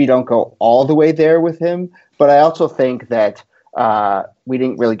 maybe don't go all the way there with him, but I also think that we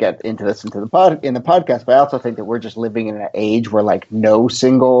didn't really get into this in the podcast, but I also think that we're just living in an age where like no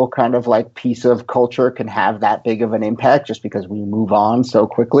single kind of like piece of culture can have that big of an impact just because we move on so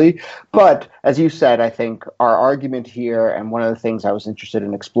quickly. But as you said, I think our argument here, and one of the things I was interested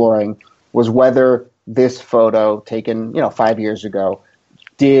in exploring, was whether this photo taken 5 years ago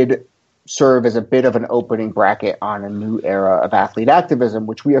did serve as a bit of an opening bracket on a new era of athlete activism,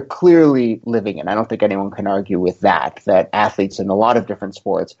 which we are clearly living in. I don't think anyone can argue with that athletes in a lot of different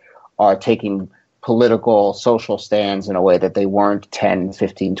sports are taking political, social stands in a way that they weren't 10,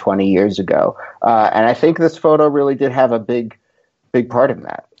 15, 20 years ago. And I think this photo really did have a big part in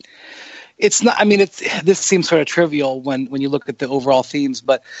that. It's not. I mean, this seems sort of trivial when you look at the overall themes,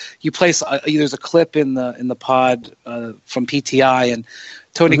 but you place there's a clip in the pod from PTI, and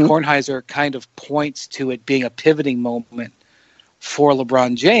Tony Kornheiser kind of points to it being a pivoting moment for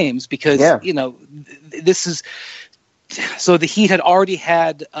LeBron James because this is. So the Heat had already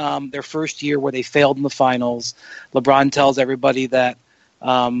had their first year where they failed in the finals. LeBron tells everybody that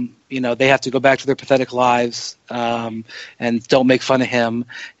they have to go back to their pathetic lives and don't make fun of him.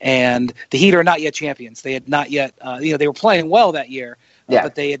 And the Heat are not yet champions. They had not yet, they were playing well that year,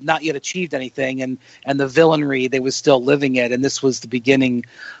 but they had not yet achieved anything. And the villainy, they was still living it. And this was the beginning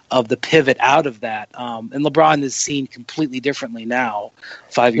of the pivot out of that. And LeBron is seen completely differently now,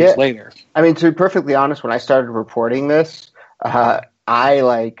 5 years later. I mean, to be perfectly honest, when I started reporting this, I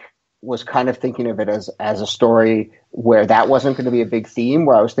was kind of thinking of it as a story where that wasn't going to be a big theme,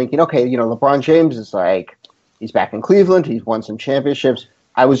 where I was thinking, okay, LeBron James is he's back in Cleveland. He's won some championships.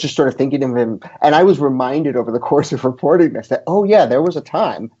 I was just sort of thinking of him. And I was reminded over the course of reporting this that, oh yeah, there was a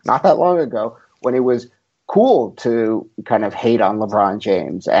time not that long ago when it was cool to kind of hate on LeBron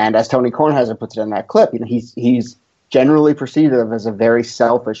James. And as Tony Kornheiser puts it in that clip, he's generally perceived as a very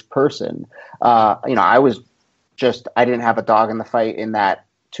selfish person. I didn't have a dog in the fight in that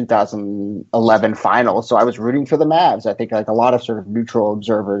 2011 final, so I was rooting for the Mavs. I think a lot of sort of neutral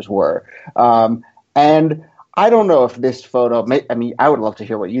observers were. And I don't know if this photo, I would love to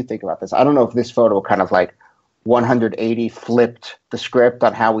hear what you think about this. I don't know if this photo kind of 180 flipped the script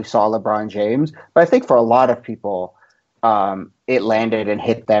on how we saw LeBron James, but I think for a lot of people, it landed and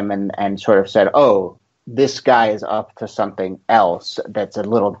hit them and sort of said, oh, this guy is up to something else that's a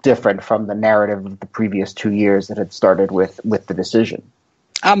little different from the narrative of the previous 2 years that had started with the decision.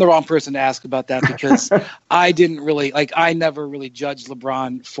 I'm the wrong person to ask about that because I never really judged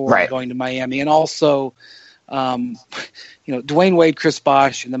LeBron for going to Miami. And also, Dwayne Wade, Chris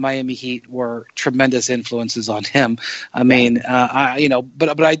Bosh, and the Miami Heat were tremendous influences on him. I mean,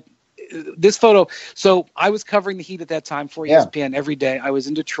 this photo, so I was covering the Heat at that time for ESPN every day. I was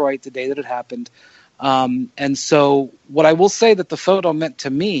in Detroit the day that it happened. And so what I will say that the photo meant to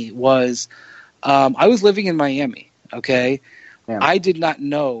me was I was living in Miami, okay? Yeah. I did not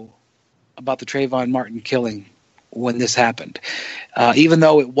know about the Trayvon Martin killing when this happened. Even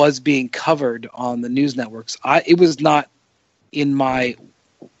though it was being covered on the news networks, it was not in my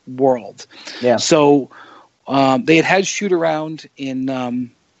world. Yeah. So they had shoot around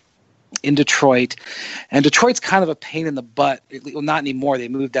in Detroit, and Detroit's kind of a pain in the butt. Well, not anymore. They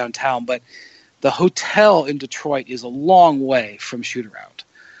moved downtown, but the hotel in Detroit is a long way from shoot around.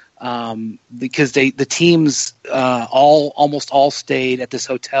 Because the teams almost all stayed at this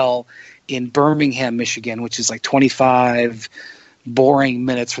hotel in Birmingham, Michigan, which is 25 boring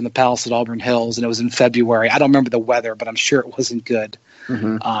minutes from the Palace at Auburn Hills, and it was in February. I don't remember the weather, but I'm sure it wasn't good.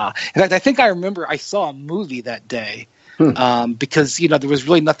 Mm-hmm. In fact, I think I remember I saw a movie that day because there was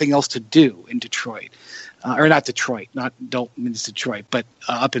really nothing else to do in Detroit. Or not Detroit, don't mean it's Detroit, but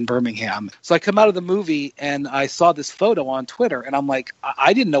up in Birmingham. So I come out of the movie and I saw this photo on Twitter, and I'm like,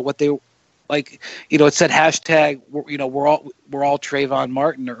 I didn't know what they like. It said hashtag, we're all Trayvon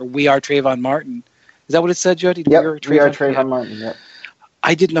Martin, or we are Trayvon Martin. Is that what it said, Jody? Yep, we are Trayvon Martin. Yep.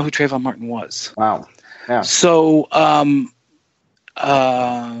 I didn't know who Trayvon Martin was. Wow. Yeah. So,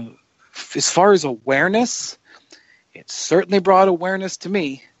 as far as awareness, it certainly brought awareness to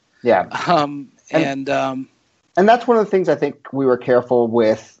me. Yeah. And that's one of the things I think we were careful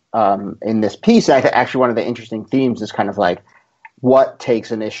with in this piece. Actually, one of the interesting themes is kind of what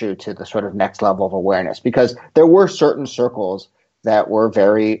takes an issue to the sort of next level of awareness, because there were certain circles that were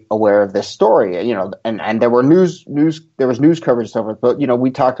very aware of this story, and there were there was news coverage of it, but we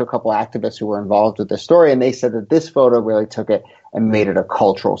talked to a couple activists who were involved with this story, and they said that this photo really took it and made it a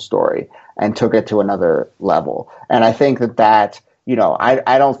cultural story and took it to another level. And I think that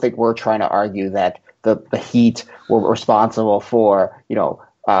I don't think we're trying to argue that the Heat were responsible for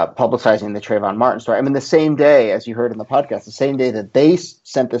publicizing the Trayvon Martin story. I mean, the same day, as you heard in the podcast, the same day that they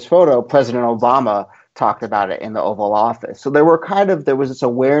sent this photo, President Obama talked about it in the Oval Office. So there was this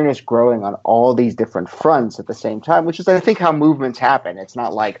awareness growing on all these different fronts at the same time, which is, I think, how movements happen. It's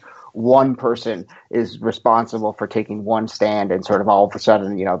not like one person is responsible for taking one stand and sort of all of a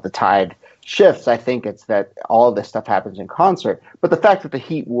sudden, the tide shifts. I think it's that all of this stuff happens in concert. But the fact that the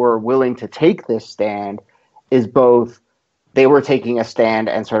Heat were willing to take this stand is both they were taking a stand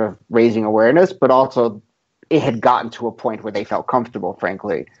and sort of raising awareness, but also it had gotten to a point where they felt comfortable,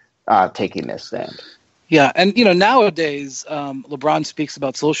 frankly, taking this stand. Yeah, and nowadays LeBron speaks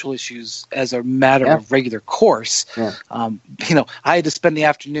about social issues as a matter of regular course. Yeah. I had to spend the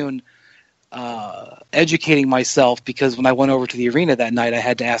afternoon educating myself, because when I went over to the arena that night, I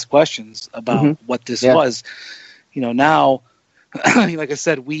had to ask questions about what this was. Now, like I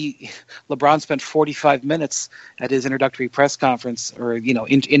said, LeBron spent 45 minutes at his introductory press conference, or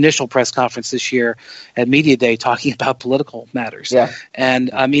initial press conference this year at Media Day, talking about political matters. Yeah.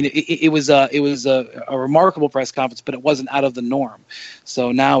 And I mean, it was a remarkable press conference, but it wasn't out of the norm.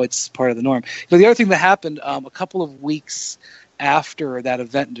 So now it's part of the norm. The other thing that happened a couple of weeks after that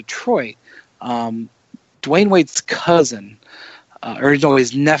event in Detroit, Dwayne Wade's cousin,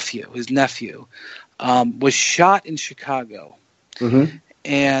 his nephew, was shot in Chicago. Mm-hmm.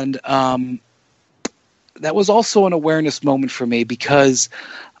 And that was also an awareness moment for me, because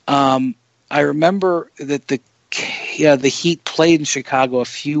I remember that the Heat played in Chicago a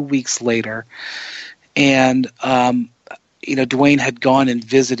few weeks later, and Dwayne had gone and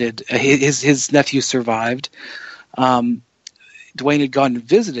visited his nephew survived. Dwayne had gone and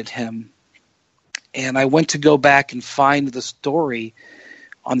visited him, and I went to go back and find the story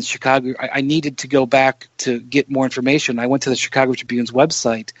on the Chicago. I needed to go back to get more information. I went to the Chicago Tribune's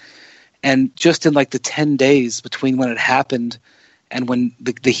website, and just in like the 10 days between when it happened and when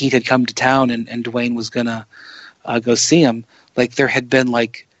the Heat had come to town and Dwayne was gonna go see him, like there had been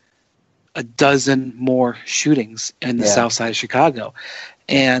like a dozen more shootings in the south side of Chicago.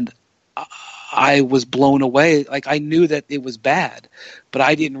 And I was blown away. Like, I knew that it was bad, but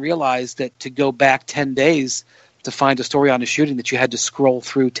I didn't realize that to go back 10 days to find a story on a shooting, that you had to scroll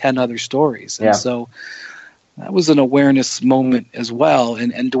through 10 other stories. And so that was an awareness moment as well.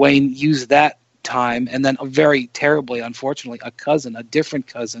 And Dwayne used that time, and then very terribly, unfortunately, a different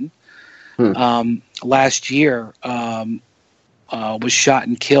cousin, last year was shot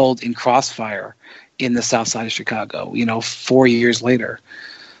and killed in crossfire in the south side of Chicago, 4 years later.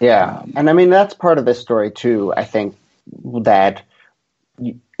 Yeah. And I mean, that's part of this story too. I think that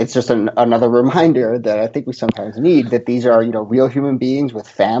it's just another reminder that I think we sometimes need, that these are, real human beings with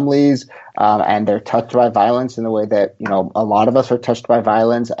families, and they're touched by violence in the way that, a lot of us are touched by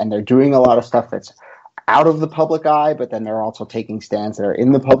violence, and they're doing a lot of stuff that's out of the public eye, but then they're also taking stands that are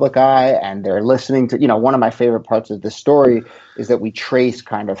in the public eye, and they're listening to, one of my favorite parts of this story is that we trace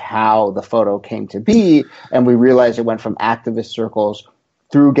kind of how the photo came to be, and we realize it went from activist circles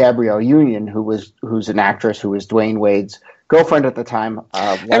through Gabrielle Union, who's an actress who was Dwayne Wade's girlfriend at the time.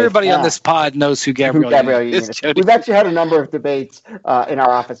 Everybody on this pod knows who Gabrielle Union is. We've actually had a number of debates in our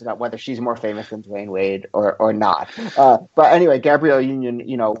office about whether she's more famous than Dwayne Wade or not. But anyway, Gabrielle Union,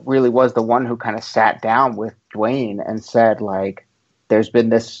 really was the one who kind of sat down with Dwayne and said, like, there's been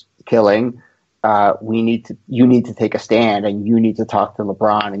this killing. You need to take a stand, and you need to talk to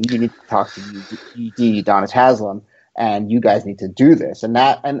LeBron, and you need to talk to Udonis Haslem, and you guys need to do this. And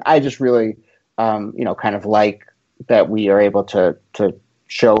I just really, kind of like that we are able to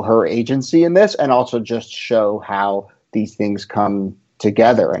show her agency in this, and also just show how these things come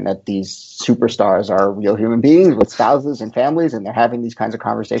together, and that these superstars are real human beings with spouses and families, and they're having these kinds of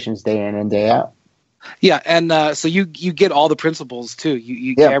conversations day in and day out. Yeah, and so you get all the principles too.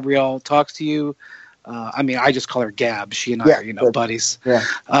 Gabrielle talks to you. I mean, I just call her Gab. She and I are, buddies. Yeah.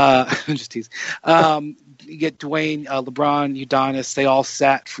 Just tease. You get Dwayne, LeBron, Udonis. They all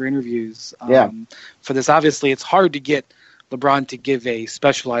sat for interviews for this. Obviously, it's hard to get LeBron to give a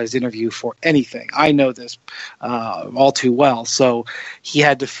specialized interview for anything. I know this all too well. So he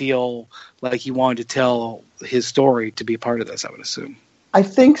had to feel like he wanted to tell his story to be a part of this, I would assume. I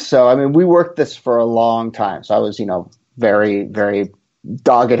think so. I mean, we worked this for a long time. So I was, very, very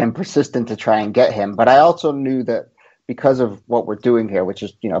dogged and persistent to try and get him. But I also knew that because of what we're doing here, which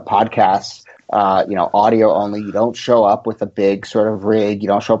is, podcasts, audio only. You don't show up with a big sort of rig. You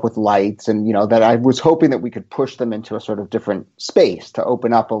don't show up with lights. And, that I was hoping that we could push them into a sort of different space to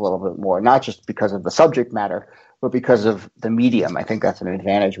open up a little bit more, not just because of the subject matter, but because of the medium. I think that's an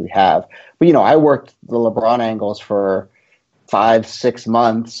advantage we have. But, I worked the LeBron angles for 5-6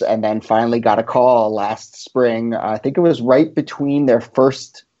 months and then finally got a call last spring. I think it was right between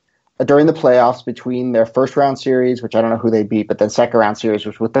during the playoffs, between their first round series, which I don't know who they beat, but then second round series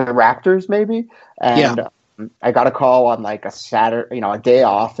was with the Raptors maybe. And I got a call on like a Saturday, a day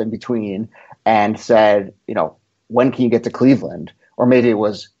off in between, and said, when can you get to Cleveland? Or maybe it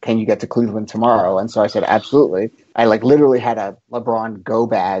was, can you get to Cleveland tomorrow? And so I said, absolutely. I literally had a LeBron go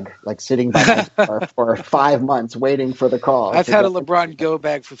bag sitting by my door for 5 months waiting for the call. I've had a LeBron go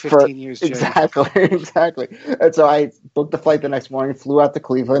bag for 15 years, Jay. Exactly. And so I booked the flight the next morning, flew out to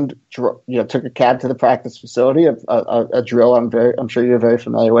Cleveland, took a cab to the practice facility, a drill I'm sure you're very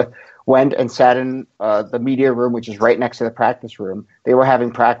familiar with, went and sat in the media room, which is right next to the practice room. They were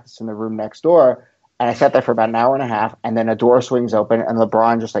having practice in the room next door. And I sat there for about an hour and a half, and then a door swings open, and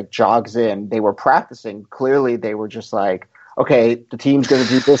LeBron just jogs in. They were practicing. Clearly, they were just like, okay, the team's going to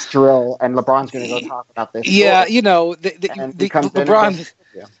do this drill, and LeBron's going to go talk about this. Yeah, story.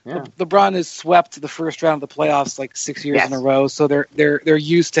 LeBron has swept the first round of the playoffs 6 years in a row, so they're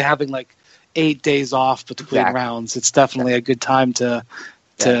used to having 8 days off between rounds. It's definitely a good time to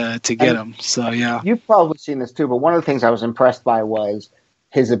get him. So yeah, you've probably seen this too. But one of the things I was impressed by was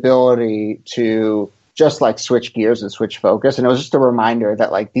his ability to just switch gears and switch focus. And it was just a reminder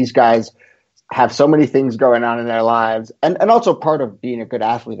that these guys have so many things going on in their lives. And also part of being a good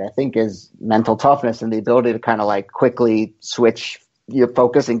athlete, I think, is mental toughness and the ability to kind of quickly switch your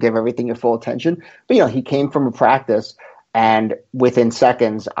focus and give everything your full attention. But, he came from a practice and within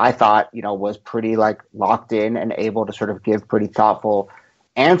seconds, I thought, was pretty locked in and able to sort of give pretty thoughtful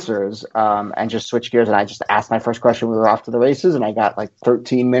answers and just switch gears. And I just asked my first question. We were off to the races, and I got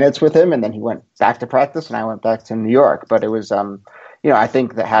 13 minutes with him, and then he went back to practice, and I went back to New York. But it was, I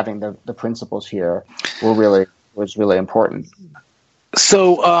think that having the principles here was really important.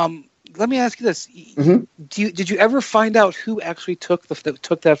 So let me ask you this: Mm-hmm. Did you ever find out who actually took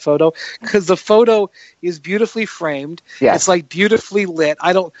that photo? Because the photo is beautifully framed. Yes. It's beautifully lit.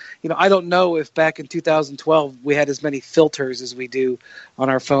 I don't know if back in 2012 we had as many filters as we do on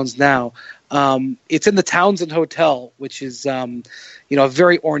our phones now. It's in the Townsend Hotel, which is a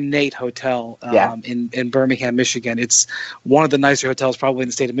very ornate hotel in Birmingham, Michigan. It's one of the nicer hotels probably in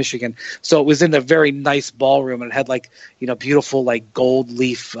the state of Michigan. So it was in a very nice ballroom, and it had beautiful gold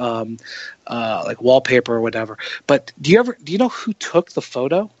leaf wallpaper or whatever. But do you know who took the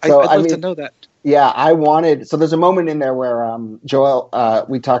photo? So, I'd love to know that. Yeah, so there's a moment in there where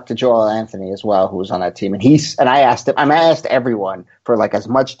we talked to Joel Anthony as well, who was on that team, and I asked him, I asked everyone for as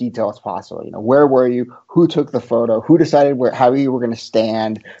much detail as possible. Where were you? Who took the photo? Who decided how you were going to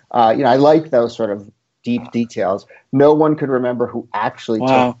stand? I like those sort of deep details. No one could remember who actually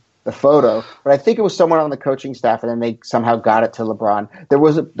took the photo, but I think it was someone on the coaching staff, and then they somehow got it to LeBron.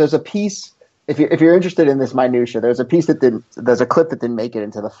 There's a piece. If you're interested in this minutia, there's a clip that didn't make it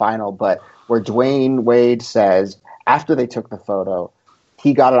into the final, but where Dwayne Wade says after they took the photo,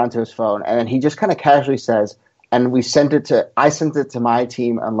 he got it onto his phone, and then he just kind of casually says, and I sent it to my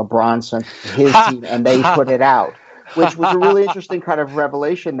team, and LeBron sent it to his team, and they put it out, which was a really interesting kind of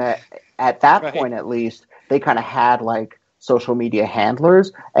revelation that at that point, at least, they kind of had social media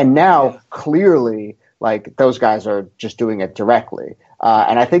handlers, and now clearly those guys are just doing it directly.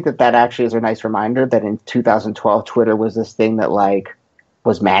 And I think that actually is a nice reminder that in 2012, Twitter was this thing that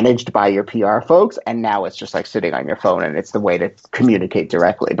was managed by your PR folks, and now it's just sitting on your phone, and it's the way to communicate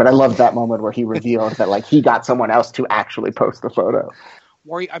directly. But I love that moment where he revealed that he got someone else to actually post the photo.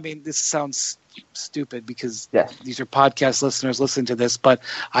 This sounds stupid because these are podcast listeners listening to this, but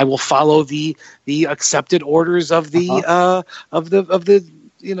I will follow the accepted orders of the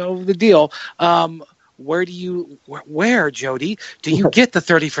the deal. Where, Jody, do you get the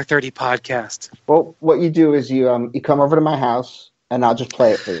 30 for 30 podcast? Well, what you do is you come over to my house, and I'll just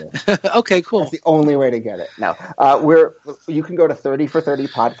play it for you. Okay, cool. That's the only way to get it. Now, you can go to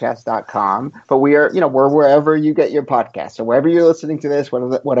 30for30podcast.com, but we're wherever you get your podcast. So wherever you're listening to this,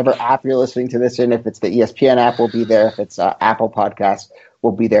 whatever app you're listening to this in, if it's the ESPN app, we'll be there. If it's Apple Podcasts,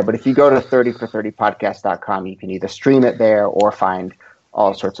 we'll be there. But if you go to 30for30podcast.com, you can either stream it there or find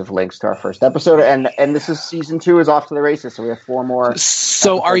all sorts of links to our first episode, and this is season 2 is off to the races, so we have 4 more.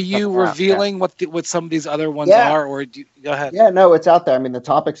 So, are you revealing what some of these other ones are, or go ahead? Yeah, no, it's out there. I mean, the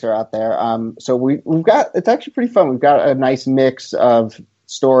topics are out there. So we've got, it's actually pretty fun. We've got a nice mix of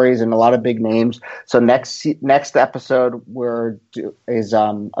stories and a lot of big names. So next episode is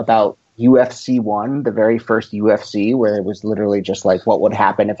about UFC 1, the very first UFC, where it was literally just like what would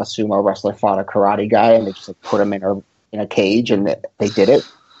happen if a sumo wrestler fought a karate guy, and they just like put him in a cage, and they did it.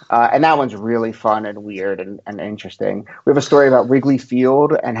 And that one's really fun and weird and interesting. We have a story about Wrigley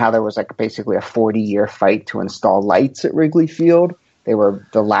Field and how there was like basically a 40-year fight to install lights at Wrigley Field. They were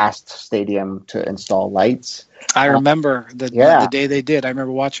the last stadium to install lights. I remember the day they did. I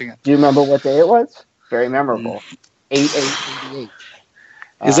remember watching it. Do you remember what day it was? Very memorable. 8/8/88.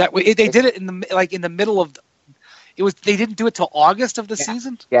 Is that they did it in the middle of? It was. They didn't do it till August of the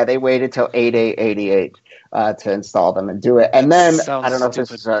season. Yeah, they waited till 8/8/88 to install them and do it. And then I don't know if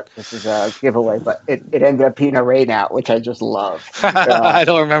this is a giveaway, but it ended up being a rain out, which I just love. I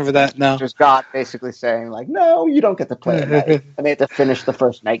don't remember that. No, just God basically saying like, no, you don't get to play at night, and they had to finish the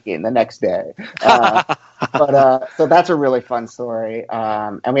first night game the next day. So that's a really fun story.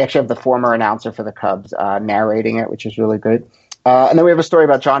 And we actually have the former announcer for the Cubs narrating it, which is really good. And then we have a story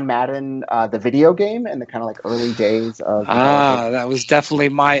about John Madden, the video game, and the kind of like early days of. That was definitely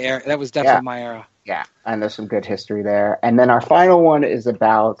my era. That was definitely my era. Yeah, and there's some good history there. And then our final one is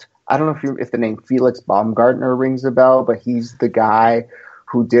about, I don't know if the name Felix Baumgartner rings a bell, but he's the guy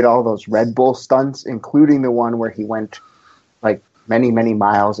who did all those Red Bull stunts, including the one where he went like many, many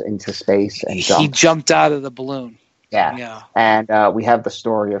miles into space and jumped. He jumped out of the balloon. Yeah. And we have the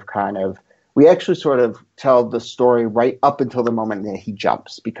story of we actually sort of tell the story right up until the moment that he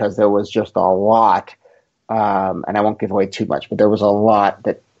jumps, because there was just a lot, and I won't give away too much, but there was a lot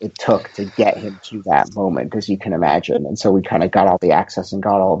that it took to get him to that moment, as you can imagine. And so we kind of got all the access and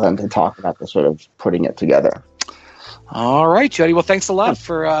got all of them to talk about the sort of putting it together. All right, Jody. Well, thanks a lot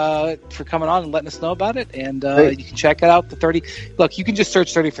for coming on and letting us know about it. And you can check it out. The 30. Look, you can just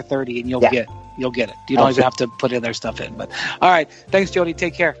search 30 for 30, and you'll get it. You don't even have to put in their stuff in. But all right, thanks, Jody.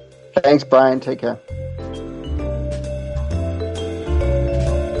 Take care. Thanks, Brian. Take care.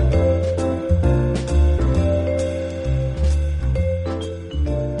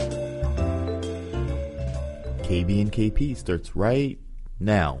 KB and KP starts right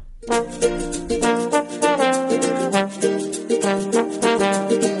now.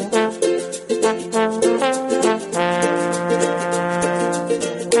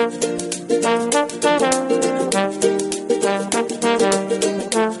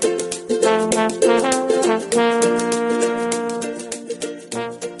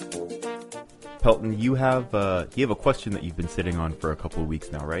 Pelton, you have a question that you've been sitting on for a couple of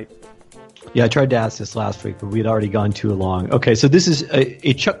weeks now, right? Yeah, I tried to ask this last week, but we had already gone too long. Okay, so this is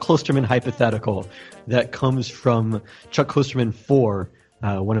a Chuck Klosterman hypothetical that comes from Chuck Klosterman 4,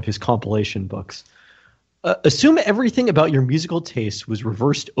 one of his compilation books. Assume everything about your musical taste was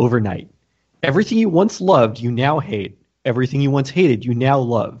reversed overnight. Everything you once loved, you now hate. Everything you once hated, you now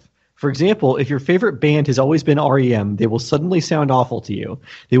love. For example, if your favorite band has always been REM, they will suddenly sound awful to you.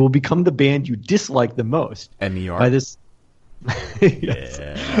 They will become the band you dislike the most. MER? By this... Yes.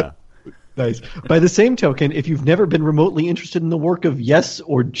 Yeah. Nice. By the same token, if you've never been remotely interested in the work of Yes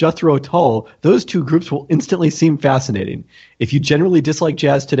or Jethro Tull, those two groups will instantly seem fascinating. If you generally dislike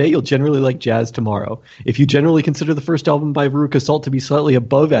jazz today, you'll generally like jazz tomorrow. If you generally consider the first album by Veruca Salt to be slightly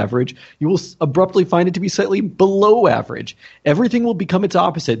above average, you will abruptly find it to be slightly below average. Everything will become its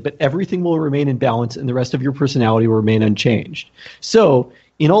opposite, but everything will remain in balance, and the rest of your personality will remain unchanged. So,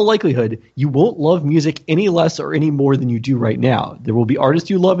 in all likelihood, you won't love music any less or any more than you do right now. There will be artists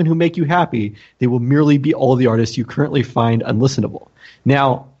you love and who make you happy. They will merely be all the artists you currently find unlistenable.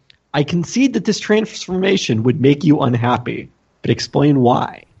 Now, I concede that this transformation would make you unhappy, but explain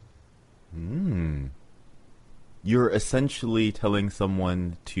why. You're essentially telling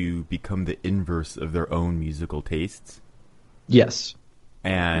someone to become the inverse of their own musical tastes? Yes.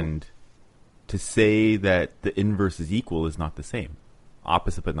 And to say that the inverse is equal is not the same.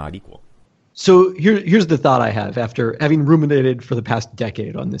 Opposite but not equal. So here's the thought I have after having ruminated for the past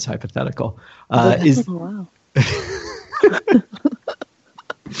decade on this hypothetical. Is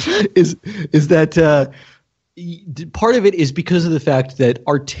that part of it is because of the fact that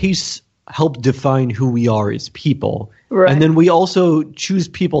our tastes help define who we are as people. Right. And then we also choose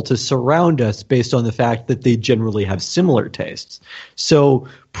people to surround us based on the fact that they generally have similar tastes. So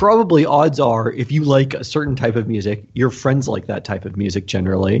probably odds are if you like a certain type of music, your friends like that type of music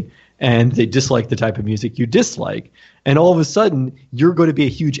generally, and they dislike the type of music you dislike. And all of a sudden, you're going to be a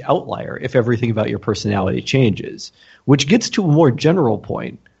huge outlier if everything about your personality changes, which gets to a more general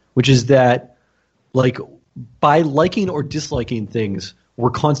point, which is that like by liking or disliking things, we're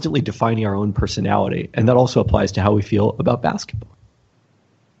constantly defining our own personality, and that also applies to how we feel about basketball.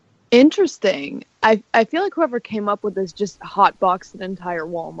 Interesting. I feel like whoever came up with this just hotboxed an entire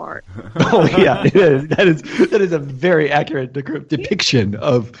Walmart. Oh yeah, that is a very accurate depiction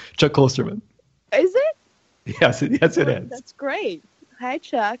of Chuck Klosterman. Is it? Yes, it is. That's great. Hi,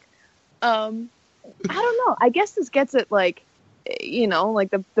 Chuck. I don't know. I guess this gets at like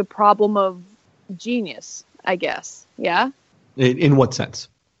the problem of genius, I guess. Yeah? In what sense?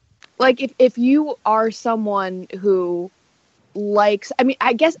 Like if you are someone who likes, I mean,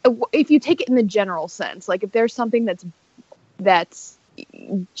 I guess if you take it in the general sense, like if there's something that's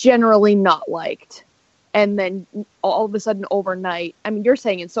generally not liked, and then all of a sudden overnight, I mean, you're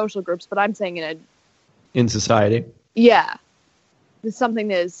saying in social groups, but I'm saying in society. Yeah. There's something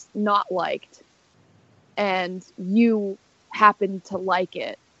that is not liked, and you happen to like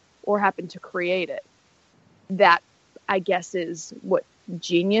it or happen to create it. That, I guess, is what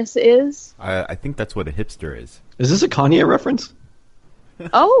genius is. I think that's what a hipster is. Is this a Kanye reference?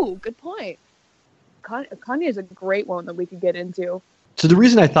 Oh, good point. Kanye is a great one that we could get into. So the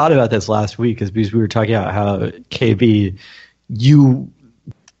reason I thought about this last week is because we were talking about how KB,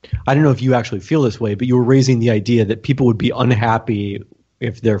 I don't know if you actually feel this way, but you were raising the idea that people would be unhappy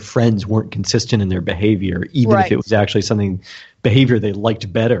if their friends weren't consistent in their behavior, even if it was actually behavior they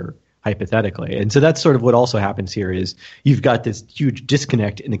liked better, hypothetically. And so that's sort of what also happens here is you've got this huge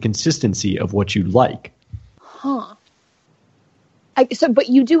disconnect in the consistency of what you like. Huh. But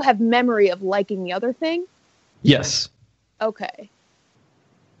you do have memory of liking the other thing? Yes. Okay.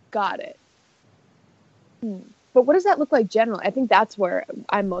 Got it. But what does that look like generally? I think that's where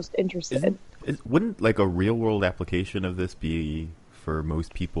I'm most interested. Wouldn't like a real world application of this be for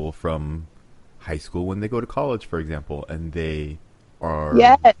most people from high school when they go to college, for example, and they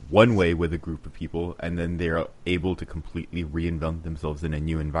are one way with a group of people, and then they're able to completely reinvent themselves in a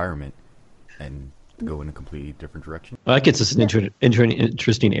new environment and go in a completely different direction? Well, that gets us an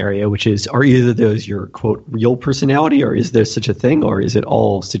interesting area, which is, are either of those your, quote, real personality, or is there such a thing, or is it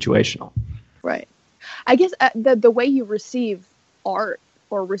all situational? Right. I guess the way you receive art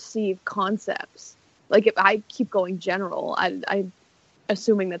or receive concepts, like if I keep going general, I'm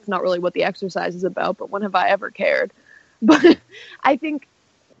assuming that's not really what the exercise is about, but when have I ever cared? But I think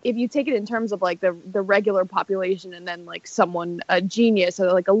if you take it in terms of like the regular population, and then like someone, a genius,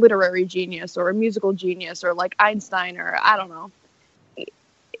 or like a literary genius or a musical genius, or like Einstein, or I don't know,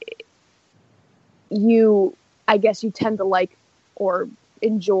 I guess you tend to like or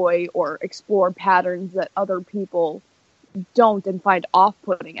enjoy or explore patterns that other people don't and find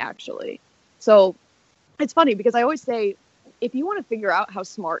off-putting, actually. So it's funny because I always say, if you want to figure out how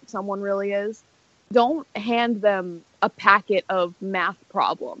smart someone really is, don't hand them a packet of math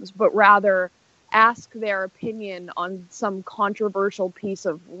problems, but rather ask their opinion on some controversial piece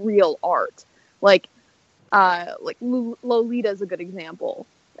of real art. Like Lolita is a good example.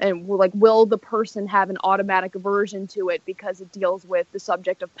 And we're like, will the person have an automatic aversion to it because it deals with the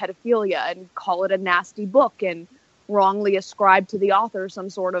subject of pedophilia and call it a nasty book and wrongly ascribe to the author some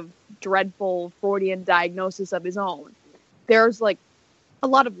sort of dreadful Freudian diagnosis of his own? There's like a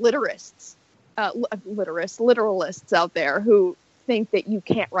lot of literalists out there who think that you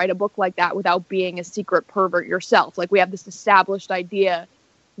can't write a book like that without being a secret pervert yourself. Like we have this established idea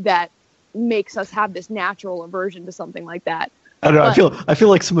that makes us have this natural aversion to something like that. I don't know. I feel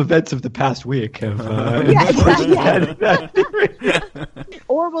like some events of the past week have.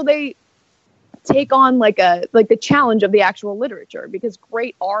 Or will they take on like the challenge of the actual literature? Because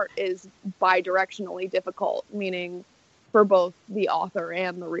great art is bidirectionally difficult, meaning for both the author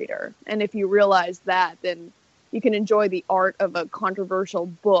and the reader. And if you realize that, then you can enjoy the art of a controversial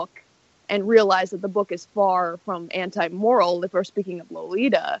book and realize that the book is far from anti-moral, if we're speaking of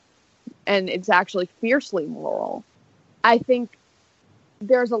Lolita, and it's actually fiercely moral. I think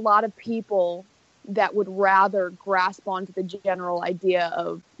there's a lot of people that would rather grasp onto the general idea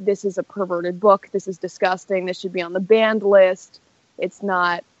of this is a perverted book, this is disgusting, this should be on the banned list. It's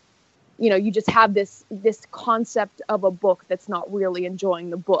not, you just have this concept of a book that's not really enjoying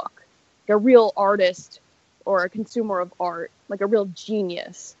the book. A real artist or a consumer of art, like a real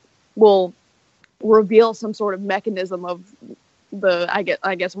genius, will reveal some sort of mechanism of the,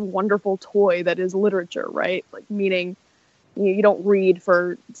 I guess, wonderful toy that is literature, right? Like, meaning you don't read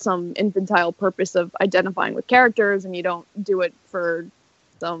for some infantile purpose of identifying with characters, and you don't do it for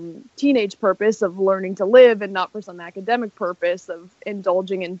some teenage purpose of learning to live, and not for some academic purpose of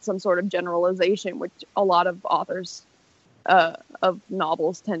indulging in some sort of generalization, which a lot of authors of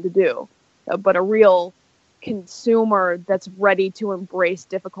novels tend to do. But a real consumer that's ready to embrace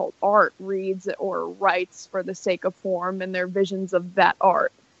difficult art reads or writes for the sake of form and their visions of that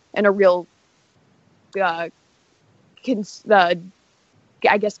art. And a real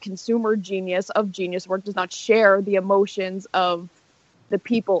I guess, consumer genius of genius work does not share the emotions of the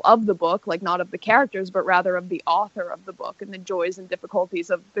people of the book, like not of the characters, but rather of the author of the book and the joys and difficulties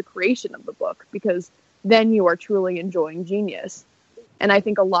of the creation of the book, because then you are truly enjoying genius. And I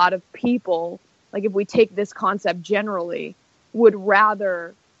think a lot of people, like if we take this concept generally, would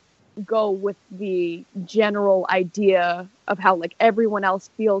rather go with the general idea of how like everyone else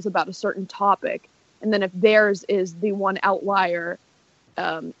feels about a certain topic. And then if theirs is the one outlier,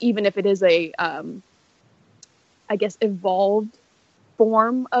 even if it is a, I guess, evolved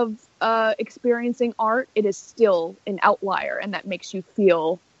form of experiencing art, it is still an outlier, and that makes you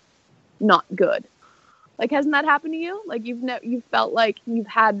feel not good. Like, hasn't that happened to you? Like you've felt like you've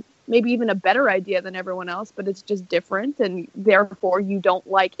had maybe even a better idea than everyone else, but it's just different, and therefore you don't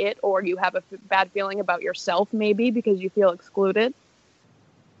like it, or you have a bad feeling about yourself maybe because you feel excluded?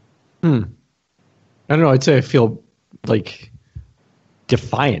 I don't know. I'd say I feel like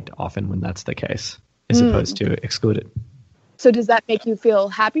defiant often when that's the case, as opposed to excluded. So does that make you feel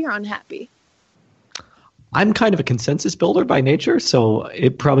happy or unhappy? I'm kind of a consensus builder by nature, so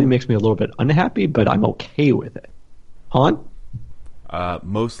it probably makes me a little bit unhappy, but I'm okay with it. Han?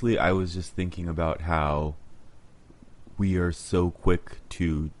 Mostly I was just thinking about how we are so quick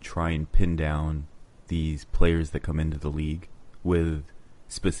to try and pin down these players that come into the league with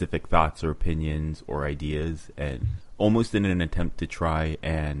specific thoughts or opinions or ideas, and almost in an attempt to try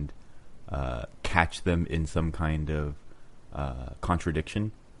and catch them in some kind of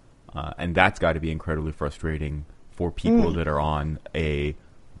contradiction. And that's got to be incredibly frustrating for people that are on a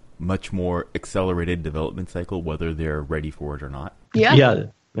much more accelerated development cycle, whether they're ready for it or not. Yeah.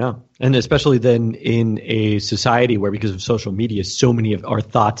 And especially then in a society where, because of social media, so many of our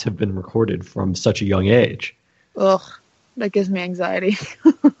thoughts have been recorded from such a young age. Ugh, that gives me anxiety.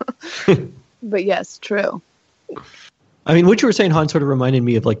 But yes, true. I mean, what you were saying, Han, sort of reminded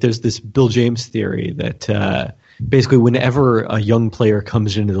me of, like, there's this Bill James theory that basically whenever a young player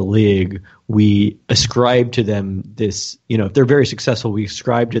comes into the league, we ascribe to them this, if they're very successful, we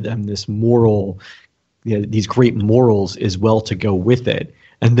ascribe to them this moral, these great morals as well to go with it.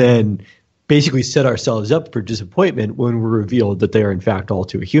 And then basically set ourselves up for disappointment when we're revealed that they are in fact all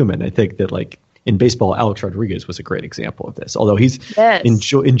too human. I think that, like, in baseball, Alex Rodriguez was a great example of this, although he's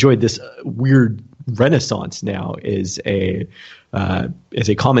enjoyed this weird renaissance now as a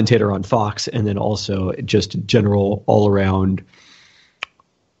commentator on Fox, and then also just general all around.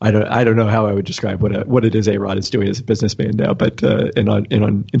 I don't know how I would describe what it is A-Rod is doing as a businessman now, but and on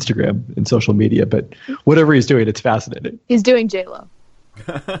Instagram and social media. But whatever he's doing, it's fascinating. He's doing J-Lo.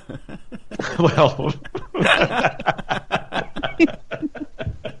 Well.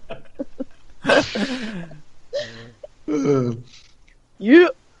 Yeah.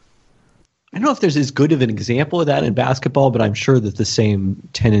 I don't know if there's as good of an example of that in basketball, but I'm sure that the same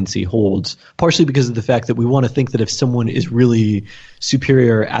tendency holds, partially because of the fact that we want to think that if someone is really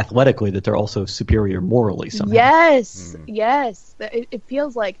superior athletically, that they're also superior morally somehow. Yes. It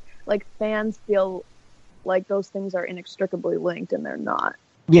feels like fans feel like those things are inextricably linked, and they're not.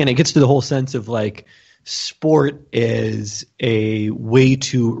 Yeah, and it gets to the whole sense of, like, sport is a way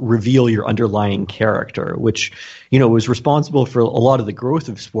to reveal your underlying character, which, was responsible for a lot of the growth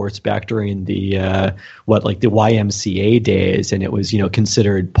of sports back during the the YMCA days, and it was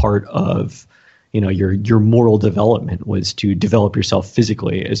considered part of your moral development was to develop yourself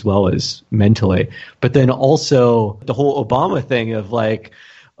physically as well as mentally. But then also the whole Obama thing of, like,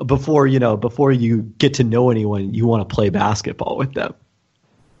 before you get to know anyone, you want to play basketball with them.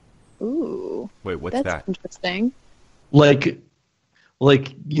 Ooh. Wait, what's that's interesting. Like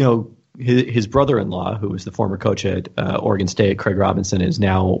his brother-in-law, who was the former coach at Oregon State, Craig Robinson, is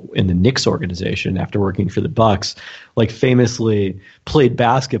now in the Knicks organization after working for the Bucks. Like, famously played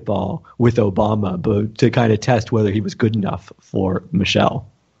basketball with Obama, but to kind of test whether he was good enough for Michelle.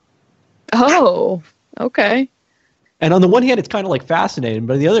 Oh, okay. And on the one hand, it's kind of like fascinating,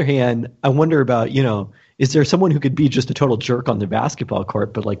 but on the other hand, I wonder about, is there someone who could be just a total jerk on the basketball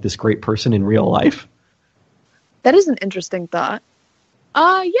court, but like this great person in real life? That is an interesting thought.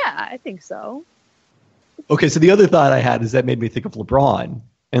 Yeah, I think so. Okay, so the other thought I had is that made me think of LeBron.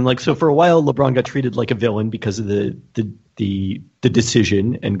 And, like, so for a while, LeBron got treated like a villain because of the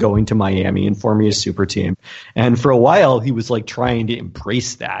decision and going to Miami and forming a super team. And for a while, he was, like, trying to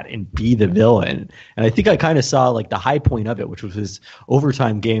embrace that and be the villain. And I think I kind of saw, like, the high point of it, which was his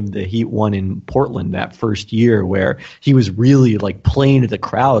overtime game the Heat won in Portland that first year, where he was really, like, playing to the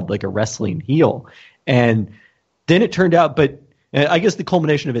crowd like a wrestling heel. And then it turned out, but I guess the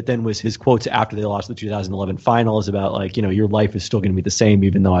culmination of it then was his quotes after they lost the 2011 finals about, like, your life is still going to be the same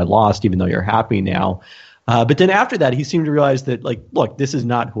even though I lost, even though you're happy now. But then after that, he seemed to realize that, like, look, this is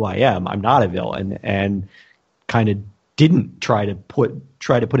not who I am. I'm not a villain, and kind of didn't try to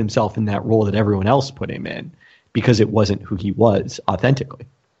put himself in that role that everyone else put him in, because it wasn't who he was authentically.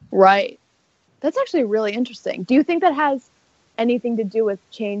 Right. That's actually really interesting. Do you think that has anything to do with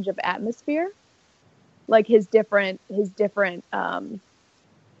change of atmosphere? Like his different,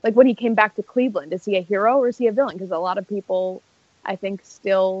 like when he came back to Cleveland, is he a hero or is he a villain? Because a lot of people, I think,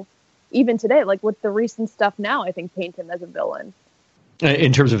 still, even today, like with the recent stuff now, I think paint him as a villain.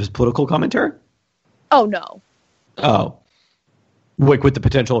 In terms of his political commentary? Oh, no. Oh. Like with the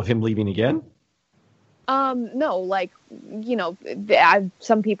potential of him leaving again? No, like, you know,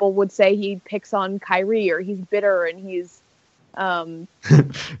 some people would say he picks on Kyrie, or he's bitter and he's, Daddy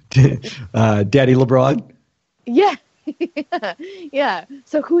LeBron? Yeah. Yeah.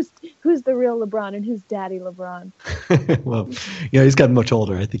 So who's the real LeBron and who's Daddy LeBron? Well, yeah, he's gotten much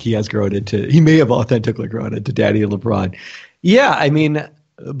older. I think he may have authentically grown into Daddy LeBron. Yeah, I mean,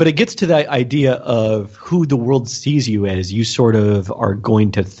 but it gets to that idea of who the world sees you as. You sort of are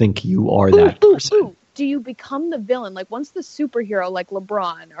going to think you are that person. Do you become the villain? Like once the superhero, like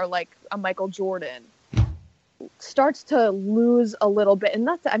LeBron or like a Michael Jordan, starts to lose a little bit, and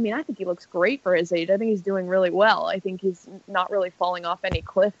that's, I mean, I think he looks great for his age. I think he's doing really well. I think he's not really falling off any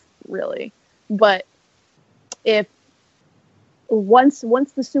cliff, really. But if once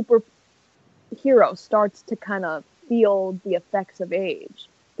the superhero starts to kind of feel the effects of age,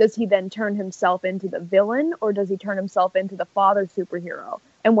 does he then turn himself into the villain, or does he turn himself into the father superhero?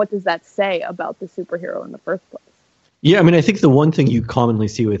 And what does that say about the superhero in the first place? Yeah, I mean, I think the one thing you commonly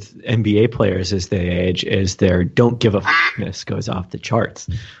see with NBA players as they age is their don't give a f***ness goes off the charts.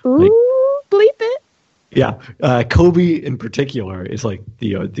 Ooh, like, bleep it. Yeah, Kobe in particular is like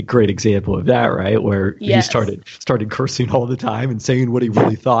the great example of that, right? Where yes. He started cursing all the time and saying what he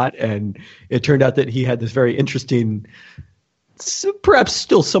really thought, and it turned out that he had this very interesting, perhaps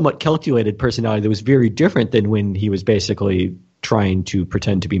still somewhat calculated personality that was very different than when he was basically trying to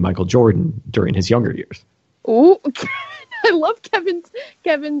pretend to be Michael Jordan during his younger years. Ooh, I love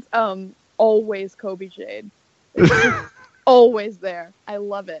Kevin's always Kobe shade. Always there. I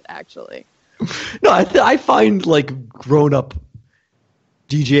love it, actually. No, I find like grown up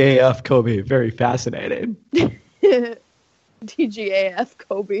DJAF Kobe very fascinating. DGAF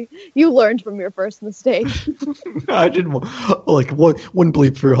Kobe. You learned from your first mistake. I didn't like one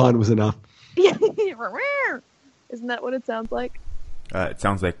bleep for Han was enough. Isn't that what it sounds like? It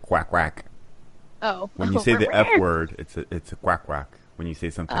sounds like quack quack. Oh. When you say the F word, it's a quack quack. When you say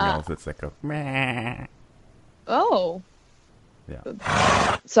something else, it's like a meh. Oh. Yeah.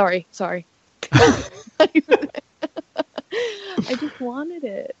 Sorry. I just wanted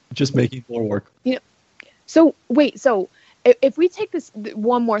it. Just making more work. You know, so wait, so if we take this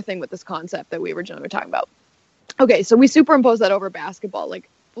one more thing with this concept that we originally were talking about. Okay, so we superimpose that over basketball. Like,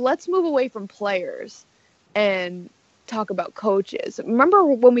 let's move away from players and talk about coaches. Remember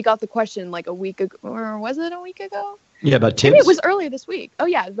when we got the question like a week ago, or was it a week ago? Yeah, about Tibbs. Maybe it was earlier this week. Oh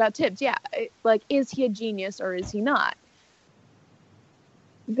yeah, about Tibbs. Yeah, like, is he a genius or is he not?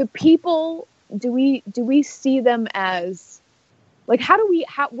 The people, do we see them as, like,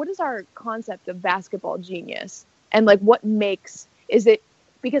 what is our concept of basketball genius? And like, what makes, is it,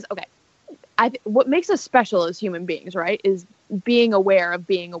 because, okay, what makes us special as human beings, right, is being aware of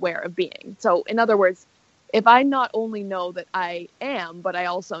being. So in other words, if I not only know that I am, but I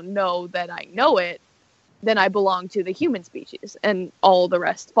also know that I know it, then I belong to the human species, and all the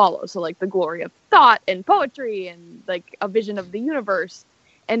rest follows. So like the glory of thought and poetry and like a vision of the universe.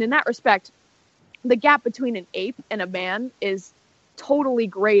 And in that respect, the gap between an ape and a man is totally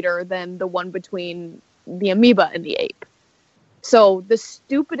greater than the one between the amoeba and the ape. So the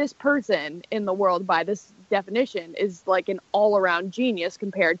stupidest person in the world by this definition is like an all-around genius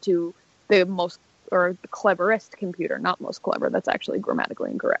compared to the most, or the cleverest computer. Not most clever, that's actually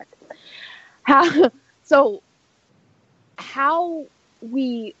grammatically incorrect. How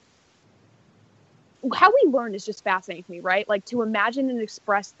we learn is just fascinating to me, right? Like, to imagine and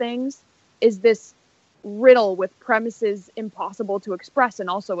express things is this riddle with premises impossible to express and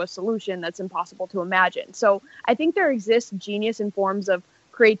also a solution that's impossible to imagine. So I think there exists genius in forms of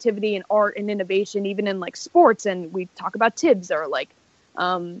creativity and art and innovation, even in like sports. And we talk about Tibbs, or like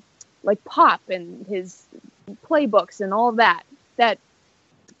Pop and his playbooks and all that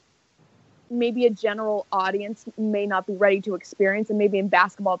maybe a general audience may not be ready to experience. And maybe in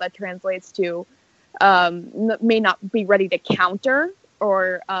basketball that translates to may not be ready to counter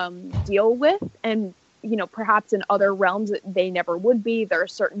or deal with. And, you know, perhaps in other realms that they never would be. There are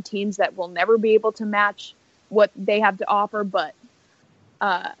certain teams that will never be able to match what they have to offer. But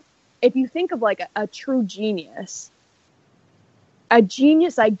if you think of like a true genius, a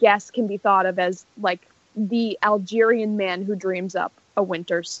genius, I guess, can be thought of as like the Algerian man who dreams up a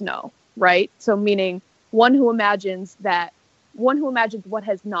winter's snow, right? So meaning one who imagines what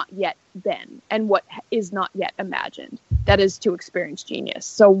has not yet been and what is not yet imagined. That is to experience genius.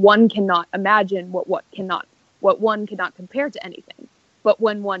 So one cannot imagine what one cannot compare to anything. But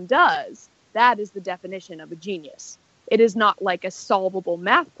when one does, that is the definition of a genius. It is not like a solvable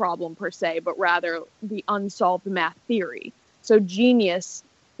math problem per se, but rather the unsolved math theory. So genius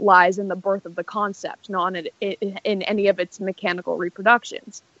lies in the birth of the concept, not in any of its mechanical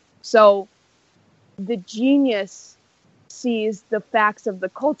reproductions. So the genius sees the facts of the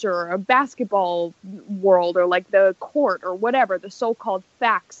culture or a basketball world or like the court or whatever, the so-called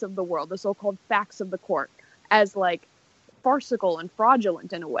facts of the world, the so-called facts of the court, as like farcical and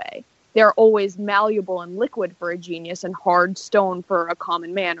fraudulent in a way. They're always malleable and liquid for a genius and hard stone for a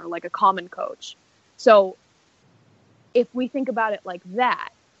common man or like a common coach. So if we think about it like that,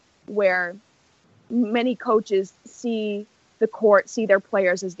 where many coaches see the court, see their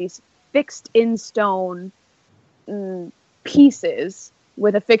players as these fixed in stone pieces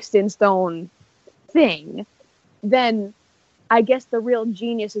with a fixed in stone thing, then I guess the real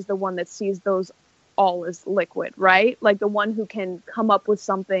genius is the one that sees those all as liquid, right? Like the one who can come up with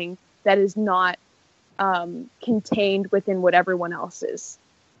something that is not contained within what everyone else is.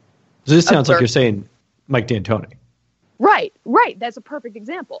 So this sounds like you're saying Mike D'Antoni. Right. That's a perfect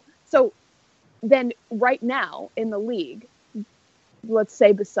example. So then right now in the league, let's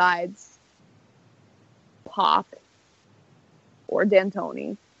say besides Pop or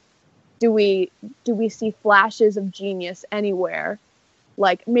D'Antoni, do we see flashes of genius anywhere?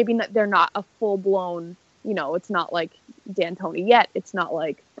 Like maybe they're not a full blown, it's not like D'Antoni yet. It's not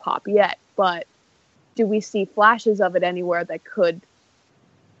like Pop yet, but do we see flashes of it anywhere that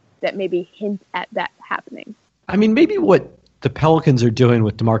maybe hint at that happening? I mean, maybe what the Pelicans are doing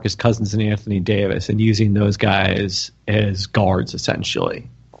with DeMarcus Cousins and Anthony Davis and using those guys as guards, essentially.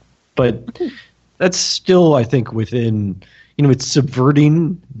 But that's still, I think, within, it's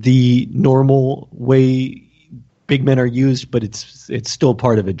subverting the normal way big men are used, but it's still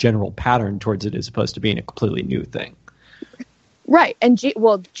part of a general pattern towards it as opposed to being a completely new thing. Right. And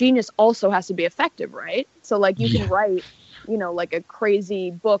genius also has to be effective, right? So like you can write, like a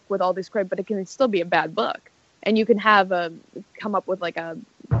crazy book with all these but it can still be a bad book. And you can come up with like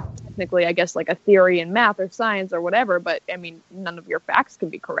technically, I guess, like a theory in math or science or whatever, but I mean, none of your facts can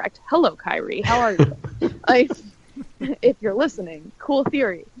be correct. Hello, Kyrie. How are you? If you're listening, cool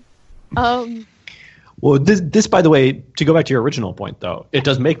theory. Well, this, by the way, to go back to your original point, though, it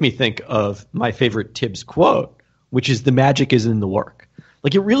does make me think of my favorite Tibbs quote, which is the magic is in the work.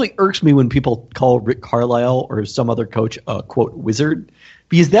 Like, it really irks me when people call Rick Carlisle or some other coach a, quote, wizard,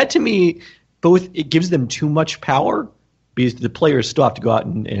 because that, to me, both it gives them too much power, because the players still have to go out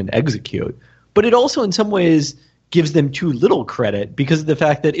and execute, but it also, in some ways, gives them too little credit because of the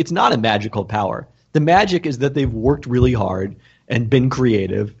fact that it's not a magical power. The magic is that they've worked really hard and been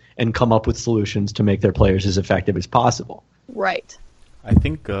creative and come up with solutions to make their players as effective as possible. Right. I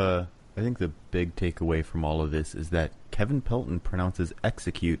think the big takeaway from all of this is that Kevin Pelton pronounces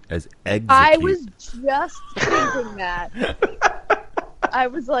execute as execute. I was just thinking that. I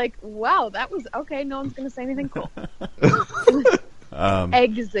was like, wow, that was okay. No one's going to say anything cool.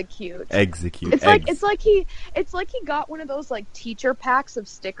 Execute. It's like he got one of those like teacher packs of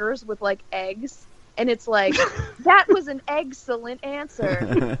stickers with like eggs. And it's like, that was an excellent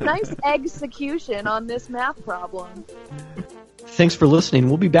answer. Nice execution on this math problem. Thanks for listening.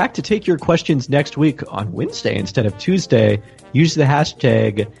 We'll be back to take your questions next week on Wednesday instead of Tuesday. Use the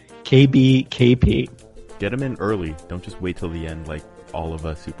hashtag KBKP. Get them in early. Don't just wait till the end like all of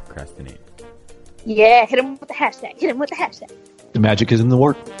us who procrastinate. Yeah, hit them with the hashtag. The magic is in the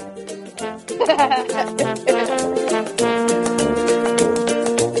work.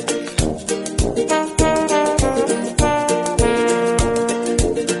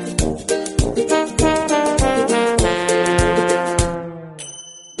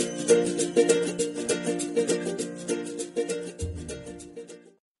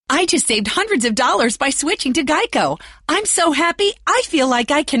 I just saved hundreds of dollars by switching to Geico. I'm so happy, I feel like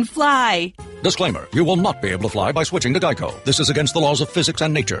I can fly. Disclaimer, you will not be able to fly by switching to Geico. This is against the laws of physics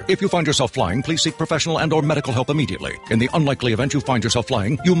and nature. If you find yourself flying, please seek professional and or medical help immediately. In the unlikely event you find yourself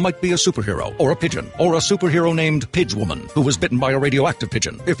flying, you might be a superhero, or a pigeon, or a superhero named Pidgewoman, who was bitten by a radioactive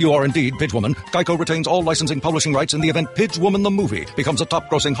pigeon. If you are indeed Pidgewoman, Geico retains all licensing publishing rights in the event Pidgewoman the movie becomes a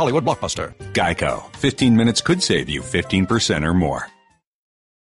top-grossing Hollywood blockbuster. Geico. 15 minutes could save you 15% or more.